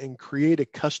down and create a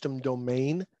custom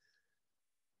domain.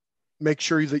 Make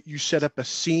sure that you set up a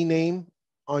CNAME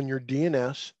on your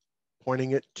DNS,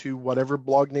 pointing it to whatever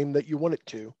blog name that you want it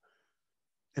to,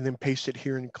 and then paste it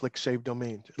here and click Save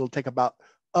Domains. It'll take about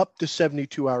up to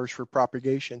 72 hours for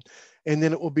propagation, and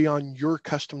then it will be on your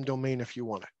custom domain if you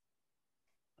want it.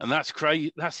 And that's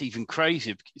crazy. That's even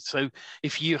crazier. So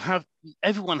if you have,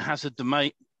 everyone has a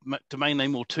domain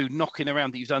name or two knocking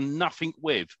around that you've done nothing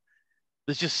with.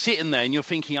 That's just sitting there, and you're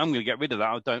thinking, "I'm going to get rid of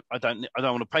that. I don't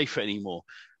want to pay for it anymore."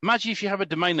 Imagine if you have a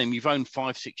domain name you've owned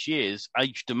 5, 6 years,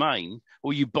 aged domain,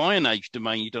 or you buy an aged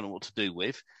domain you don't know what to do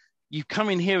with. You come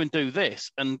in here and do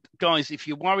this. And guys, if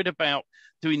you're worried about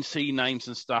doing C names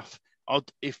and stuff,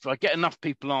 if I get enough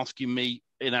people asking me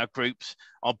in our groups,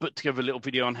 I'll put together a little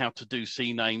video on how to do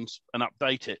C names and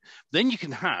update it. Then you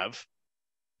can have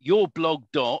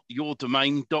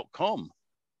yourblog.yourdomain.com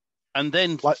and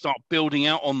then start building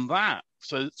out on that.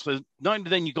 So not only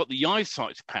then you've got the Yive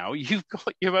sites power, you've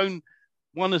got your own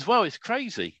one as well. It's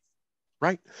crazy.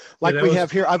 Right. Like we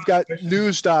have here, I've got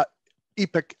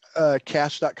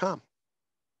news.epochcast.com.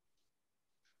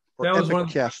 That was one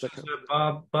of the questions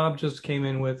that Bob just came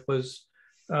in with was,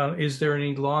 is there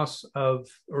any loss of,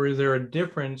 or is there a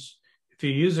difference if you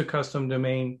use a custom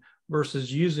domain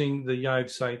versus using the Yive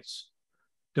sites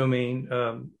domain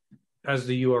as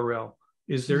the URL?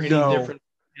 Is there any difference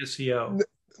in SEO?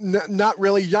 Not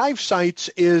really. Yive sites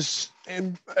is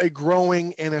a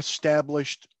growing and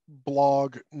established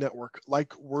blog network like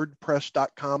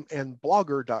WordPress.com and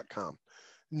Blogger.com.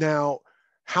 Now,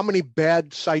 how many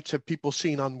bad sites have people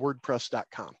seen on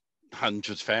WordPress.com?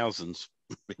 Hundreds, thousands.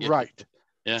 Right.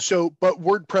 Yeah. So, but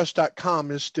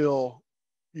WordPress.com is still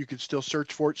You could still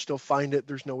search for it, still find it.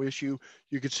 There's no issue.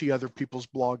 You could see other people's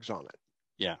blogs on it.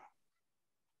 Yeah.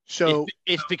 So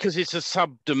it's because it's a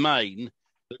subdomain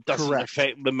that doesn't correct.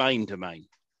 affect the main domain.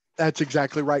 That's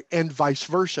exactly right. And vice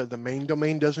versa. The main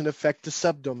domain doesn't affect the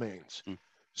subdomains.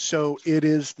 So it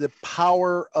is the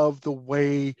power of the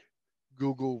way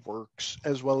Google works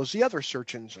as well as the other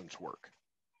search engines work.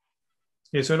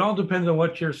 Yeah, so it all depends on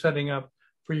what you're setting up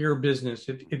for your business.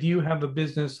 If you have a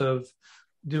business of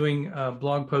doing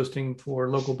blog posting for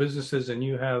local businesses and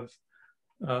you have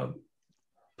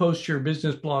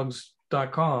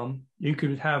postyourbusinessblogs.com, you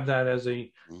could have that as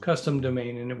a custom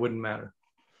domain and it wouldn't matter.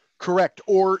 Correct.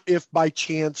 Or if by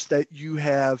chance that you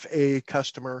have a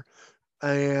customer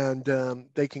and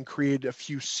they can create a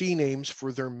few C names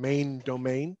for their main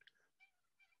domain,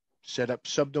 set up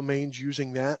subdomains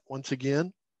using that once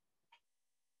again,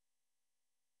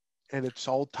 and it's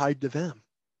all tied to them.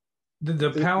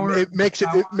 The power it makes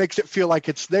it feel like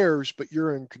it's theirs, but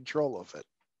you're in control of it.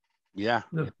 Yeah.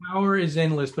 The power is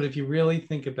endless, but if you really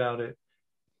think about it,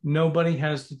 nobody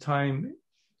has the time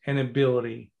and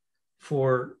ability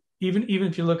for even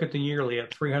if you look at the yearly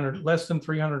at less than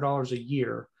 $300 a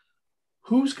year,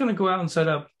 who's going to go out and set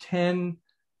up 10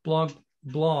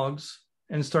 blogs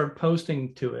and start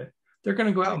posting to it? They're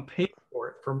going to go out and pay for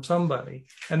it from somebody,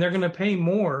 and they're going to pay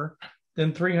more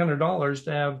than $300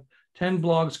 to have 10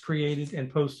 blogs created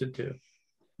and posted to.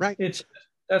 Right.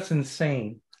 That's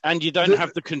insane. And you don't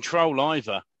have the control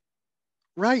either.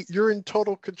 Right. You're in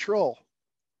total control.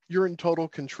 You're in total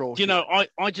control. You know,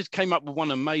 I just came up with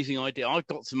one amazing idea. I've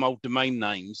got some old domain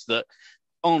names that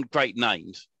aren't great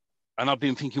names. And I've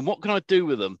been thinking, what can I do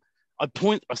with them? I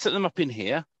set them up in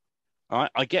here.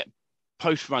 Right? I get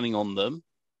posts running on them.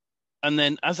 And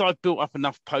then as I've built up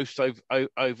enough posts over a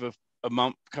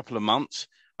couple of months,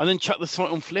 I then chuck the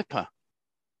site on Flipper.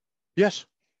 Yes.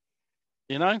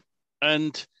 You know,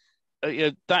 and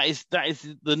that is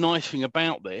the nice thing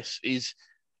about this is,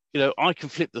 you know, I can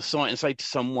flip the site and say to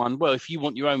someone, well, if you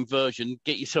want your own version,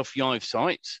 get yourself Yive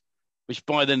sites, which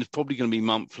by then is probably going to be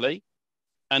monthly,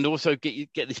 and also get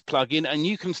this plugin, and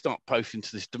you can start posting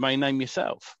to this domain name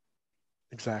yourself.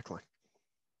 Exactly.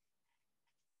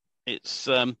 It's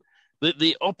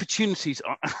the opportunities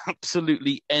are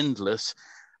absolutely endless.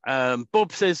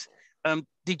 Bob says,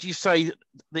 did you say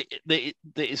that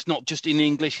it's not just in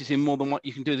English? It's in more than one.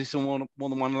 You can do this in more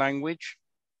than one language.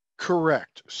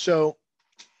 Correct. So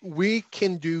we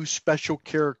can do special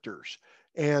characters,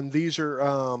 and these are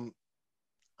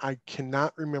I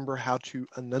cannot remember how to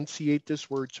enunciate this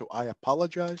word, so I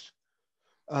apologize.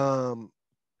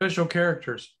 Special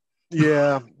characters.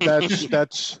 Yeah,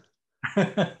 that's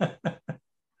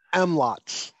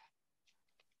MLOTs.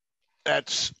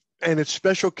 And it's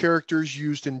special characters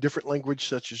used in different languages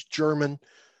such as German,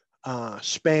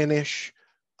 Spanish.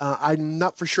 I'm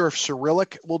not for sure if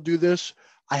Cyrillic will do this.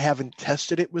 I haven't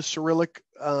tested it with Cyrillic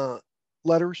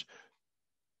letters,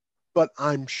 but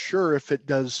I'm sure if it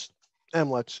does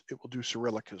MLETs, it will do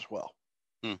Cyrillic as well.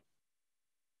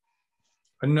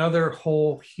 Another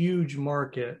whole huge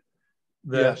market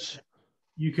that yes.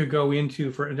 you could go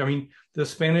into the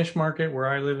Spanish market where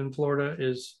I live in Florida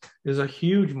is a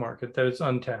huge market that is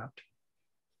untapped.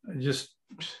 Just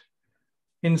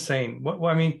insane.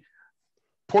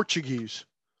 Portuguese,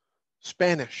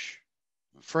 Spanish,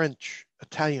 French,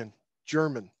 Italian,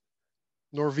 German,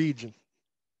 Norwegian.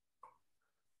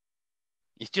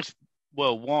 It's just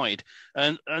worldwide.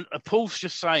 And Paul's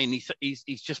just saying, he's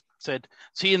just said,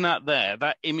 seeing that there,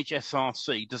 that image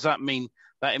SRC, does that mean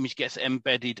that image gets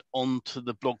embedded onto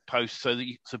the blog post so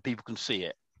people can see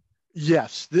it?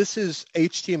 Yes, this is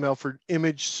HTML for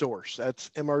image source.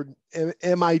 That's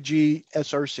MIG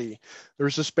SRC.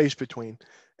 There's a space between.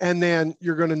 And then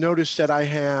you're going to notice that I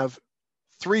have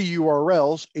 3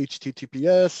 URLs,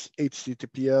 HTTPS,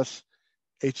 HTTPS,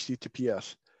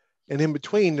 HTTPS. And in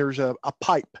between, there's a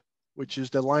pipe, which is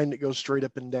the line that goes straight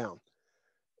up and down.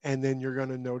 And then you're going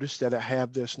to notice that I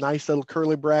have this nice little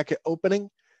curly bracket opening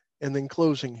and then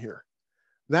closing here.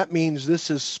 That means this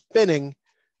is spinning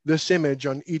this image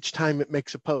on each time it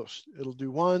makes a post. It'll do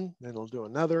one, then it'll do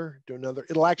another, do another.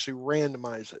 It'll actually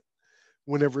randomize it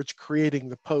whenever it's creating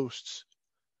the posts.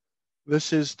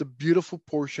 This is the beautiful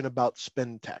portion about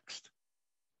spin text.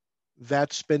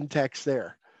 That's spin text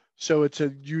there. So it's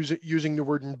using the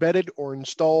word embedded or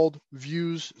installed,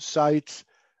 views, sites,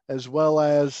 as well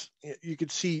as you can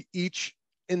see each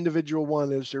individual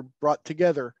one as they're brought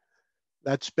together.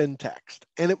 That's spin text.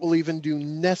 And it will even do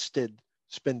nested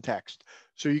spin text.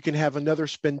 So you can have another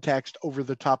spin text over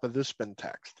the top of this spin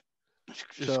text.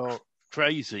 So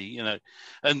crazy, you know.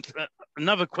 And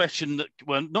another question that,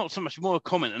 well, not so much more a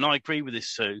comment, and I agree with this,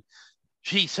 Sue.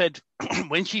 She said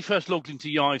when she first logged into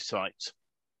Yive sites,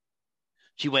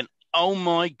 she went, "Oh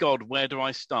my God, where do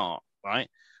I start?" Right.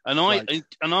 And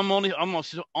I'm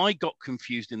honest, I got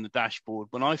confused in the dashboard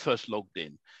when I first logged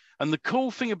in. And the cool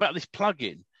thing about this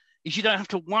plugin is you don't have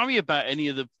to worry about any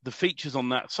of the features on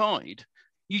that side.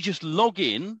 You just log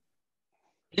in,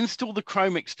 install the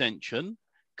Chrome extension,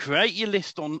 create your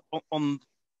list on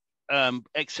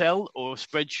Excel or a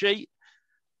spreadsheet,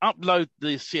 upload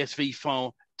the CSV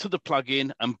file to the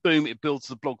plugin, and boom, it builds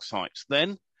the blog sites.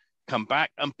 Then come back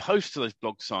and post to those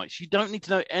blog sites. You don't need to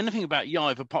know anything about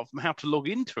Yive apart from how to log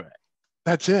into it.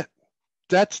 That's it.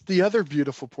 That's the other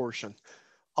beautiful portion.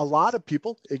 A lot of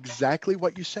people, exactly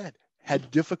what you said,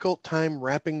 had difficult time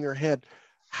wrapping their head.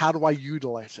 How do I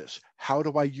utilize this? How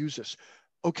do I use this?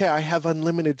 Okay, I have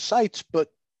unlimited sites,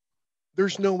 but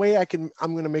there's no way I'm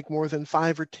going to make more than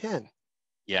 5 or 10.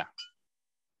 Yeah.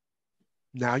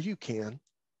 Now you can.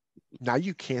 Now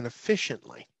you can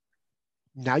efficiently.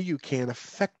 Now you can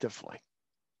effectively.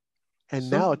 And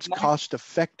So now it's cost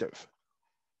effective.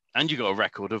 And you got a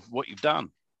record of what you've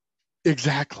done.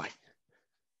 Exactly.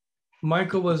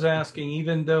 Michael was asking,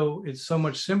 even though it's so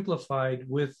much simplified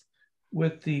with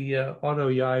the Auto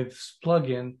Yive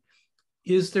plugin,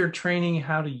 is there training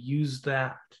how to use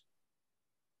that?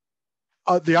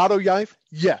 The Auto Yive?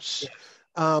 Yes.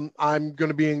 I'm going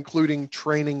to be including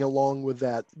training along with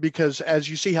that because as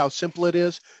you see how simple it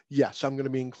is, yes, I'm going to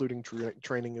be including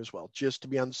training as well, just to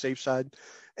be on the safe side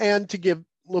and to give a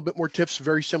little bit more tips,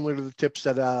 very similar to the tips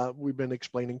that we've been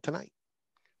explaining tonight.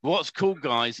 What's cool,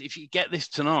 guys, if you get this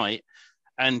tonight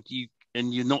and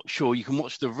you're not sure, you can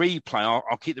watch the replay.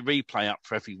 I'll keep the replay up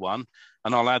for everyone,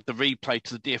 and I'll add the replay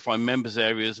to the DFI members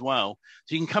area as well.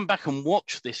 So you can come back and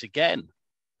watch this again,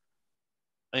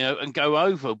 and go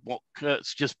over what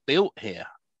Kurt's just built here.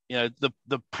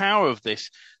 The power of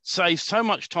this saves so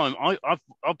much time.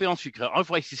 I'll be honest with you, Kurt, I've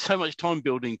wasted so much time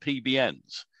building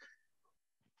PBNs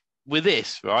with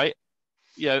this, right?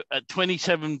 At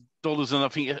 $27 and I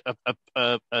think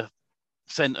a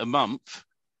cent a month,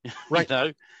 right?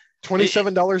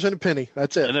 $27 and a penny.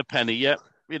 That's it. And a penny, yeah.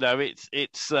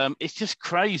 It's just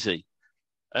crazy.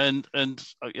 And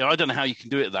I don't know how you can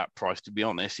do it at that price, to be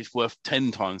honest. It's worth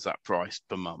 10 times that price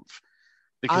per month.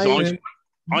 Because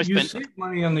you save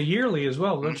money on the yearly as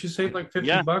well. Don't you save like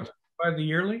 $50 by the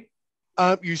yearly?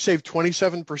 You save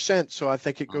 27%, so I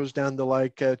think it goes down to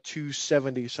like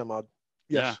 270 some odd.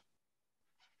 Yes.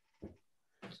 Yeah.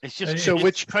 It's just so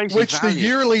which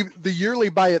the yearly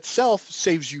by itself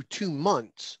saves you 2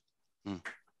 months.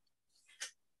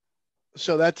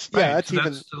 So that's that's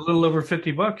a little over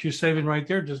 $50 you're saving right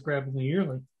there just grabbing the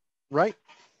yearly. Right.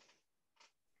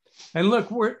 And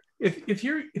look, if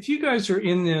you guys are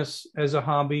in this as a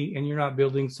hobby and you're not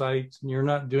building sites and you're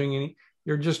not doing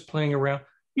you're just playing around,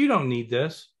 you don't need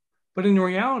this. But in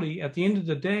reality, at the end of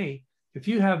the day, if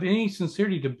you have any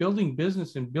sincerity to building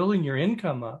business and building your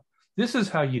income up, this is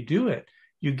how you do it.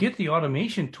 You get the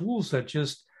automation tools that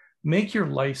just make your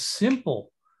life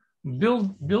simple.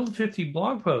 Build 50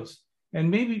 blog posts. And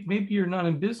maybe you're not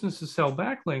in business to sell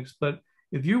backlinks, but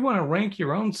if you want to rank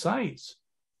your own sites,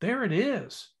 there it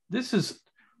is. This is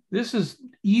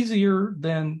easier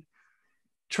than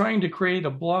trying to create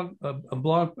a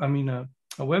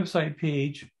website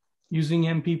page using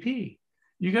MPP.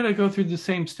 You got to go through the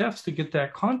same steps to get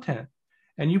that content.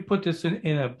 And you put this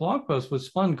in a blog post with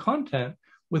spun content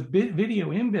with video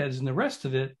embeds and the rest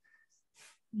of it,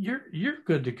 you're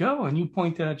good to go. And you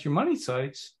point that at your money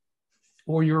sites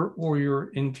or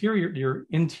your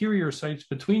interior sites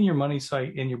between your money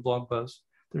site and your blog post.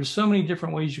 There's so many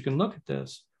different ways you can look at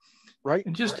this. Right.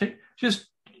 And just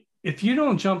if you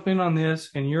don't jump in on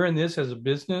this and you're in this as a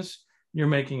business, you're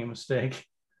making a mistake.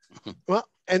 Well,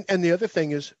 and the other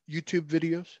thing is YouTube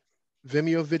videos,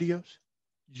 Vimeo videos.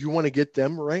 You want to get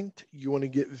them ranked. You want to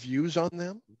get views on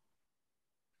them.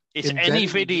 It's any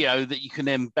video that you can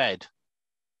embed.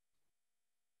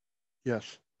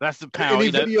 Yes. That's the power.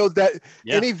 Any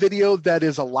video that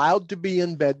is allowed to be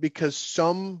in bed, because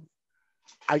some,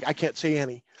 I can't say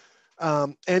any,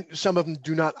 and some of them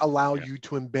do not allow you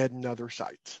to embed in other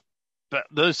sites. But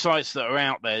those sites that are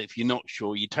out there, if you're not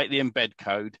sure, you take the embed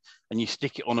code and you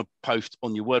stick it on a post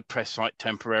on your WordPress site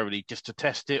temporarily just to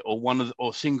test it,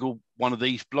 or single one of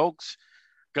these blogs.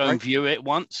 Go and view it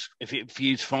once. If it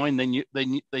views fine, then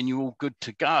you're all good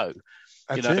to go.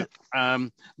 That's it.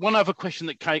 One other question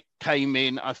that came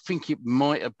in, I think it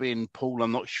might have been Paul,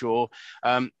 I'm not sure,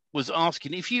 was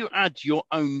asking, if you add your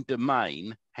own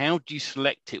domain, how do you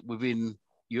select it within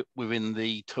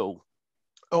the tool?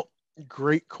 Oh,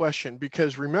 great question.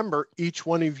 Because remember, each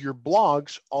one of your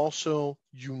blogs also,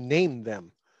 you name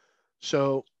them.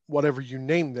 So whatever you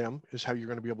name them is how you're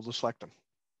going to be able to select them.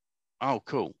 Oh,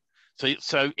 cool.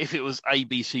 So if it was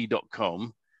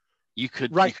abc.com, you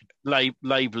could, right.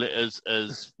 label it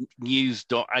as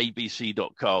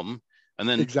news.abc.com, and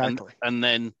then exactly. And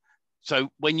then, so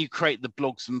when you create the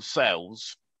blogs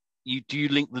themselves, do you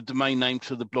link the domain name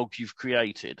to the blogs you've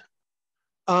created?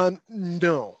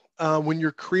 No. When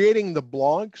you're creating the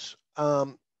blogs,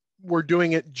 we're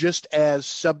doing it just as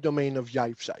subdomain of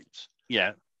Yive sites.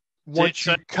 Yeah. Once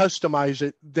you customize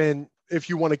it, then if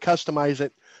you want to customize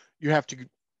it, you have to,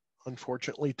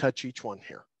 unfortunately, touch each one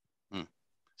here.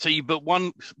 So you put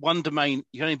one domain.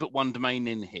 You only put one domain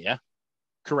in here.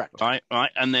 Correct. Right.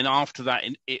 And then after that,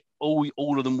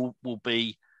 all of them will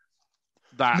be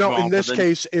that. No, in this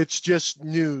case, it's just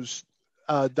news.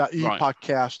 The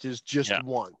podcast is just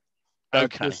one.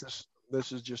 Okay.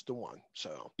 This is just the one.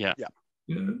 So yeah.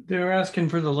 They're asking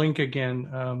for the link again.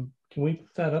 Can we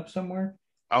put that up somewhere?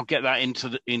 I'll get that into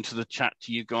the chat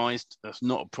to you guys. That's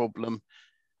not a problem.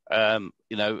 And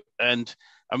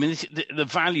I mean, the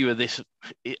value of this,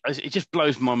 it just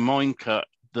blows my mind, Kurt,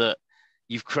 that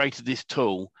you've created this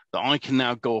tool that I can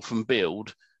now go off and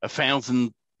build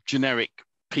 1,000 generic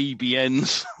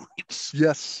PBNs.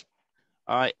 Yes.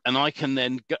 And I can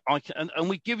then and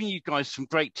we're giving you guys some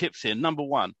great tips here. Number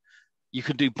one, you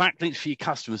can do backlinks for your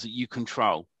customers that you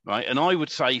control, right? And I would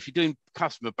say if you're doing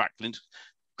customer backlinks,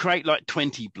 create like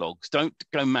 20 blogs. Don't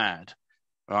go mad.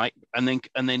 Right, and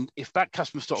then if that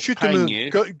customer stops paying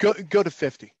you, go to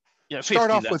 50. Yeah, 50,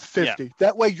 start off with 50. Yeah.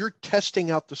 That way, you're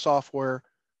testing out the software,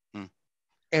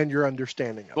 and you're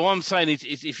understanding it. What I'm saying is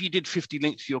if you did 50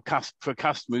 links for a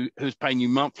customer who's paying you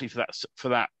monthly for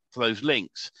those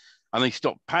links, and they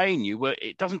stop paying you, well,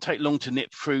 it doesn't take long to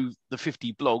nip through the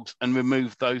 50 blogs and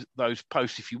remove those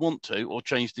posts if you want to, or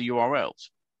change the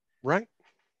URLs. Right.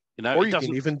 Or you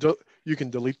can even you can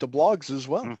delete the blogs as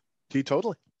well.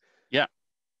 Totally. Yeah.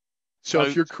 So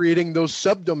if you're creating those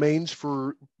subdomains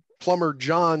for plumber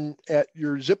John at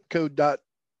your zip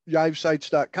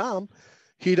code.yivesites.com,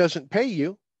 he doesn't pay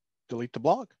you, delete the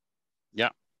blog. Yeah.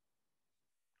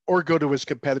 Or go to his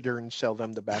competitor and sell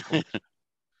them the backlink.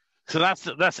 So that's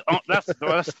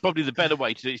probably the better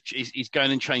way to do it. Is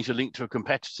going and change the link to a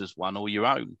competitor's one or your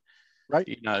own. Right.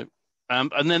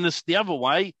 And then there's the other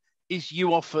way is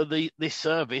you offer this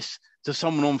service to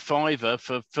someone on Fiverr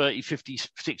for 30, 50,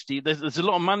 60. There's a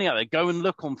lot of money out there. Go and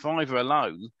look on Fiverr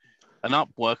alone, an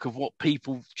Upwork of what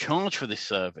people charge for this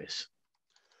service.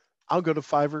 I'll go to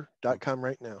fiverr.com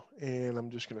right now, and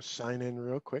I'm just going to sign in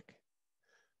real quick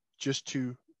just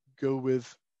to go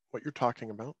with what you're talking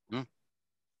about.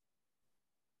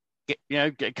 Get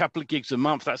a couple of gigs a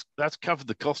month. That's covered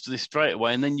the cost of this straight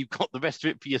away, and then you've got the rest of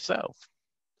it for yourself.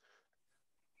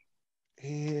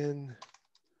 And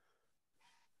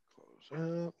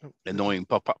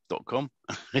annoyingpopup.com.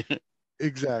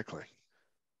 Exactly.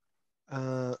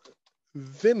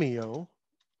 Vimeo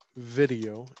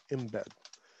video embed.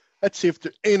 Let's see if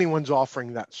anyone's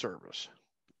offering that service.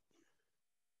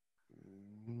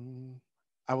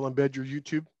 I will embed your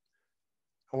YouTube.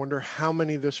 I wonder how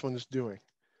many this one's doing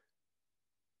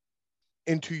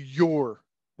into your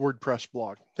WordPress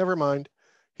blog. Never mind.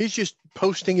 He's just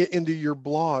posting it into your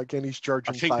blog, and he's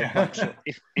charging $5.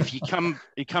 If you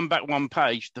come back one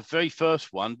page, the very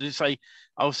first one, did it say,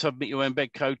 "I'll submit your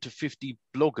embed code to 50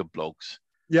 blogger blogs"?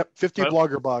 Yep, 50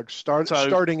 blogger blogs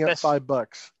starting at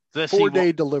 $5.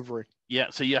 4-day delivery. Yeah,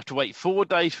 so you have to wait 4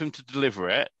 days for him to deliver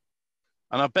it,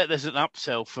 and I bet there's an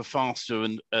upsell for faster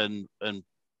and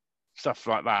stuff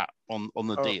like that on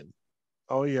the deal.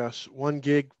 Oh yes, 1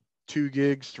 gig. 2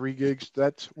 gigs, 3 gigs.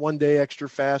 That's 1 day extra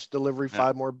fast delivery,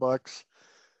 $5 more.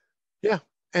 Yeah,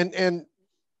 and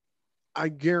I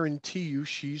guarantee you,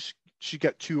 she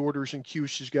got 2 orders in queue.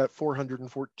 She's got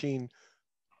 414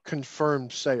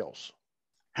 confirmed sales.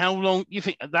 How long you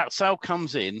think that sale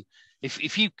comes in?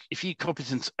 If you copied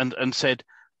and said,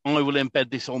 I will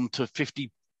embed this onto 50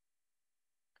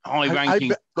 high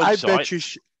ranking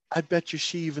websites. I bet you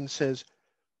she even says,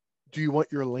 "Do you want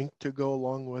your link to go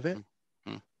along with it?"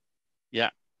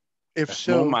 Yeah. If that's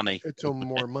so, more money. It's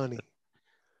more money.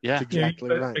 Yeah. That's exactly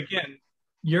right. Again,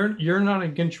 you're not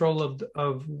in control of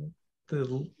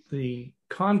the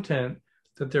content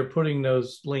that they're putting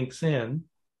those links in.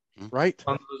 Right.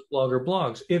 On those blogger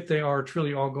blogs, if they are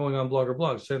truly all going on blogger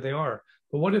blogs, so they are.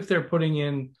 But what if they're putting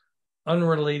in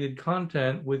unrelated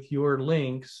content with your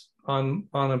links on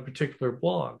a particular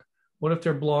blog? What if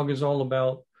their blog is all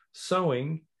about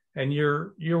sewing and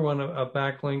you're on a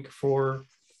backlink for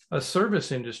a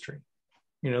service industry,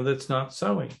 that's not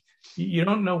sewing? You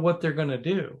don't know what they're going to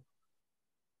do.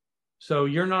 So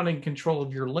you're not in control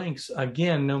of your links.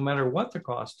 Again, no matter what the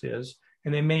cost is,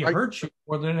 and they may hurt you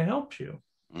more than it helps you.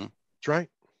 That's right.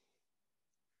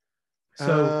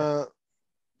 So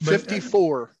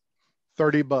 54,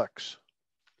 $30.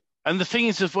 And the thing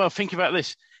is as well, think about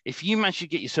this. If you manage to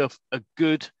get yourself a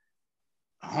good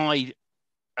high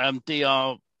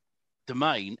DR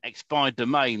domain, expired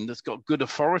domain that's got good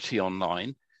authority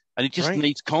online, and it just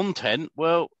needs content,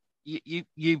 well,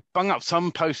 you bung up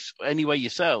some posts anyway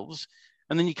yourselves,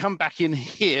 and then you come back in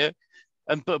here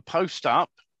and put a post up,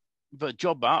 put a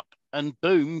job up, and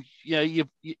boom, you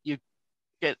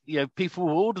get people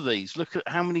will order these. Look at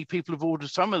how many people have ordered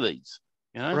some of these.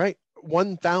 Right,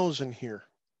 1,000 here.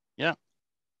 Yeah.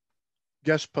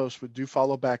 Guest posts with do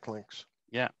follow backlinks.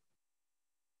 Yeah.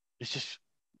 It's just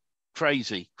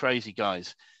crazy,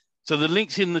 guys. So the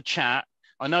link's in the chat.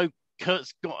 I know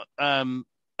Kurt's got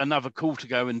another call to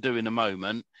go and do in a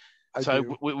moment.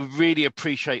 We really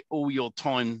appreciate all your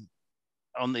time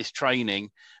on this training.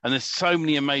 And there's so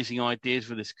many amazing ideas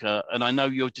for this, Kurt. And I know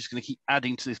you're just going to keep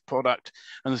adding to this product.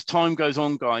 And as time goes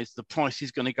on, guys, the price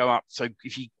is going to go up. So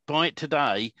if you buy it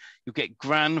today, you'll get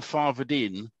grandfathered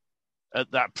in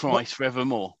at that price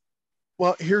forevermore.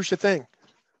 Well, here's the thing.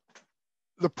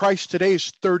 The price today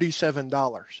is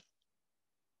 $37.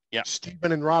 Yeah.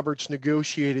 Stephen and Roberts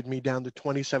negotiated me down to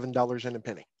 $27 and a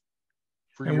penny.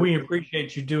 And we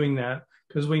appreciate you doing that,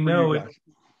 because we know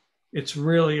it's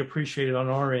really appreciated on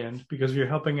our end, because you're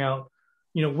helping out.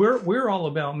 We're all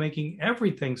about making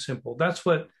everything simple. That's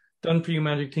what Done For You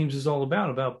Magic Teams is all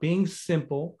about being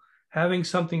simple, having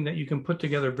something that you can put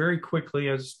together very quickly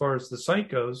as far as the site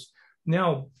goes.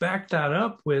 Now back that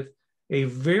up with a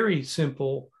very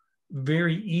simple,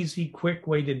 very easy, quick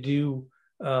way to do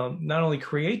not only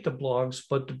create the blogs,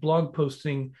 but the blog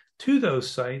posting to those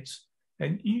sites.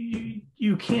 And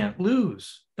you can't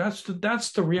lose. That's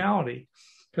the reality,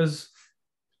 because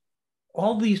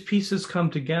all these pieces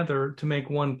come together to make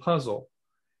one puzzle.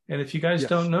 And if you guys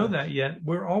don't know that yet,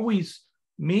 we're always,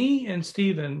 me and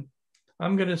Stephen,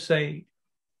 I'm going to say,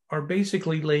 are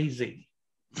basically lazy.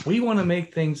 We want to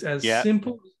make things as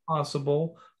simple as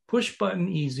possible, push button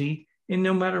easy, and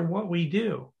no matter what we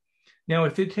do. Now,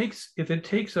 if it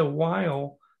takes a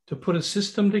while to put a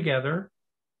system together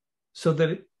so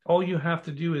that all you have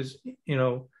to do is,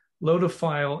 load a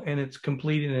file and it's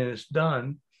completed and it's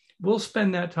done, we'll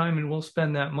spend that time and we'll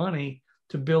spend that money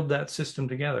to build that system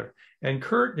together. And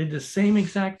Kurt did the same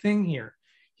exact thing here.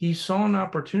 He saw an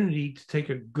opportunity to take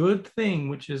a good thing,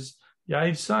 which is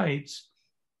Yive sites,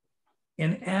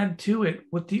 and add to it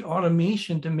with the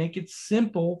automation to make it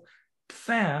simple,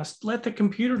 fast, let the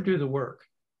computer do the work.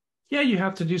 Yeah, you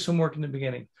have to do some work in the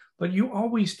beginning, but you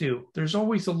always do. There's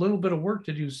always a little bit of work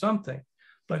to do something,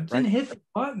 but then hit the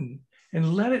button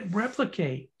and let it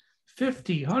replicate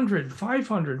 50, 100,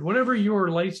 500, whatever your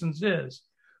license is.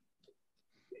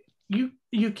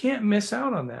 You can't miss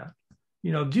out on that.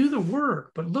 Do the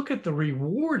work, but look at the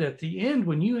reward at the end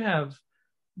when you have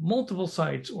multiple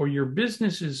sites, or your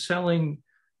business is selling,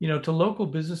 to local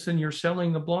business, and you're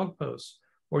selling the blog posts,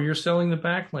 or you're selling the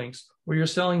backlinks, or you're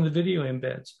selling the video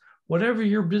embeds. Whatever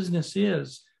your business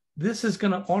is, this is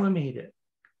going to automate it.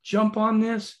 Jump on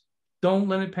this. Don't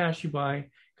let it pass you by,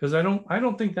 because I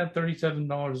don't think that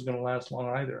 $37 is going to last long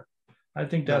either. I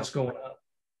think that's going up.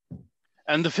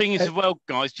 And the thing is, as well,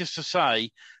 guys, just to say,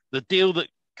 the deal that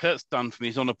Kurt's done for me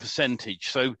is on a percentage.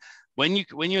 So when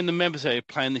you're in the members area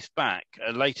playing this back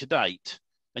at a later date,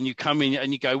 and you come in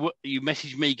and you go, you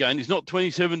message me going, it's not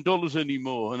 $27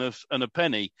 anymore and a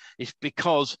penny. It's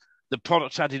because the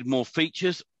product's added more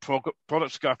features,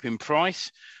 products go up in price.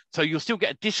 So you'll still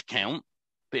get a discount,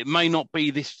 but it may not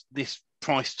be this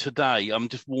price today. I'm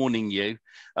just warning you.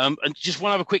 And just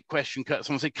one other quick question, Kurt.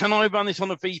 Someone said, can I run this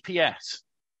on a VPS?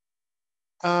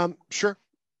 Sure.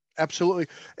 Absolutely.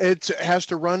 It has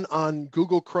to run on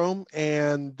Google Chrome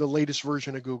and the latest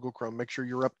version of Google Chrome. Make sure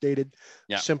you're updated.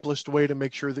 Yeah. Simplest way to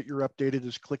make sure that you're updated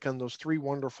is click on those three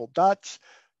wonderful dots,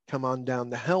 come on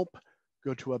down to help,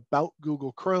 go to about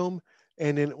Google Chrome,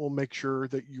 and then it will make sure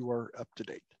that you are up to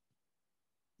date.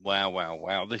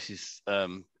 Wow. This is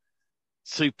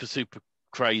super, super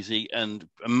crazy and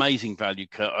amazing value,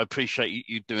 Kurt. I appreciate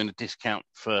you doing a discount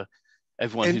for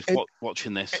everyone who's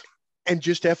watching this. And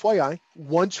just FYI,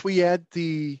 once we add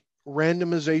the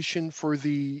randomization for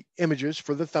the images,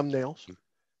 for the thumbnails,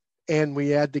 and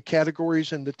we add the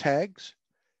categories and the tags,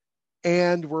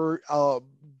 and we're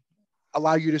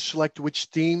allow you to select which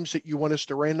themes that you want us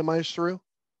to randomize through,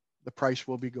 the price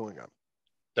will be going up.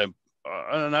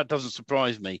 And that doesn't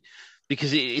surprise me,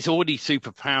 because it's already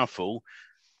super powerful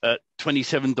at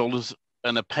 $27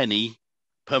 and a penny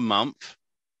per month.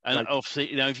 And right.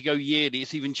 obviously, if you go yearly,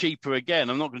 it's even cheaper again.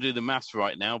 I'm not going to do the maths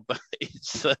right now, but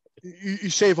it's you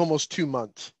save almost 2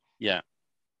 months. Yeah,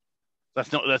 that's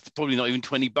probably not even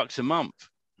 $20 a month.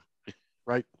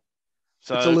 Right.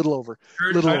 So it's a little over.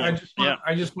 Kurt,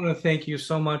 I just want to thank you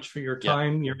so much for your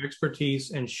time, your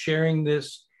expertise, and sharing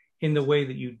this in the way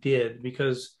that you did,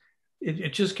 because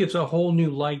it just gives a whole new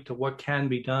light to what can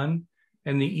be done,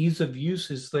 and the ease of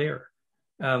use is there.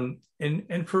 And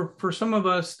for some of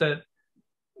us that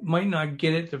might not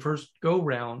get it the first go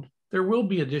round, there will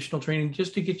be additional training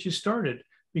just to get you started,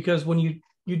 because when you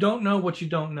don't know what you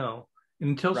don't know,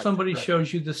 and until somebody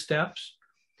shows you the steps,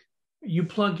 you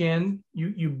plug in,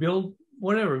 you build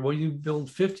whatever, well, you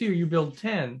build 50 or you build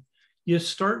 10, you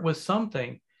start with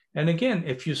something. And again,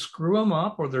 if you screw them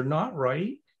up or they're not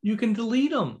right, you can delete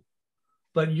them.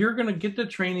 But you're going to get the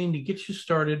training to get you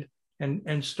started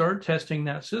and start testing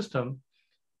that system.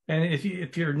 And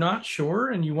if you're not sure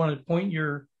and you want to point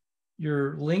your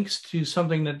links to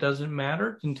something that doesn't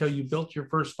matter until you built your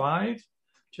first 5,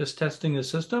 just testing the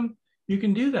system, you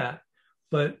can do that.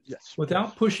 But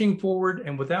without pushing forward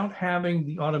and without having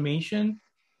the automation,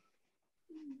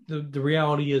 the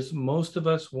reality is most of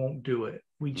us won't do it.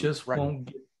 We just won't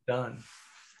get it done.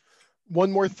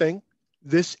 One more thing.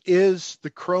 This is the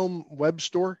Chrome web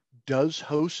store does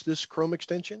host this Chrome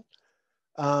extension.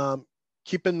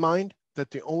 Keep in mind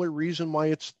that the only reason why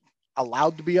it's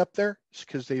allowed to be up there is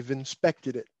because they've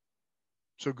inspected it.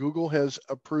 So Google has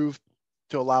approved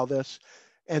to allow this.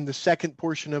 And the second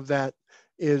portion of that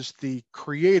is the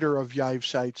creator of Yive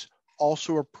sites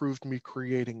also approved me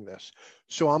creating this.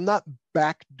 So I'm not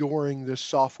backdooring this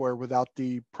software without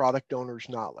the product owner's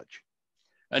knowledge.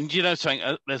 And something,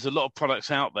 there's a lot of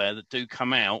products out there that do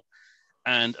come out,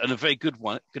 and a very good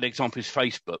example is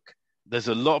Facebook. There's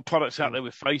a lot of products out there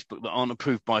with Facebook that aren't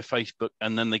approved by Facebook,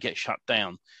 and then they get shut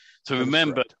down. So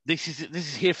remember, this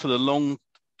is here for the long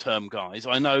term, guys.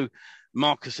 I know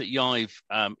Marcus at Yive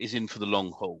is in for the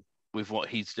long haul with what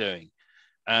he's doing.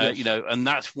 And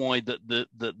that's why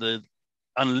the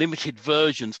unlimited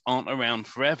versions aren't around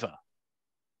forever.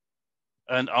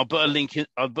 And I'll put a link in.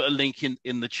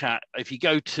 In the chat. If you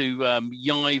go to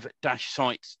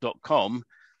yive-sites.com,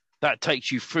 that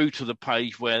takes you through to the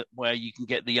page where you can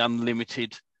get the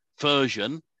unlimited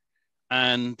version.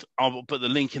 And I'll put the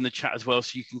link in the chat as well,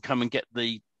 so you can come and get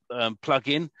the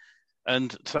plugin,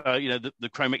 and so the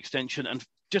Chrome extension. And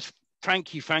just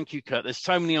thank you, Kurt. There's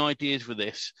so many ideas with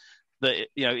this that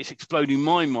it's exploding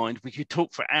my mind. We could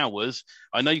talk for hours.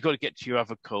 I know you've got to get to your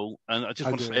other call, and I just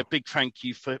want to say a big thank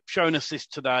you for showing us this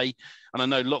today. And I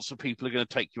know lots of people are going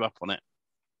to take you up on it.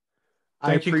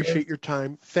 I appreciate your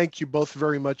time. Thank you both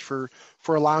very much for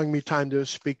allowing me time to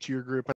speak to your group.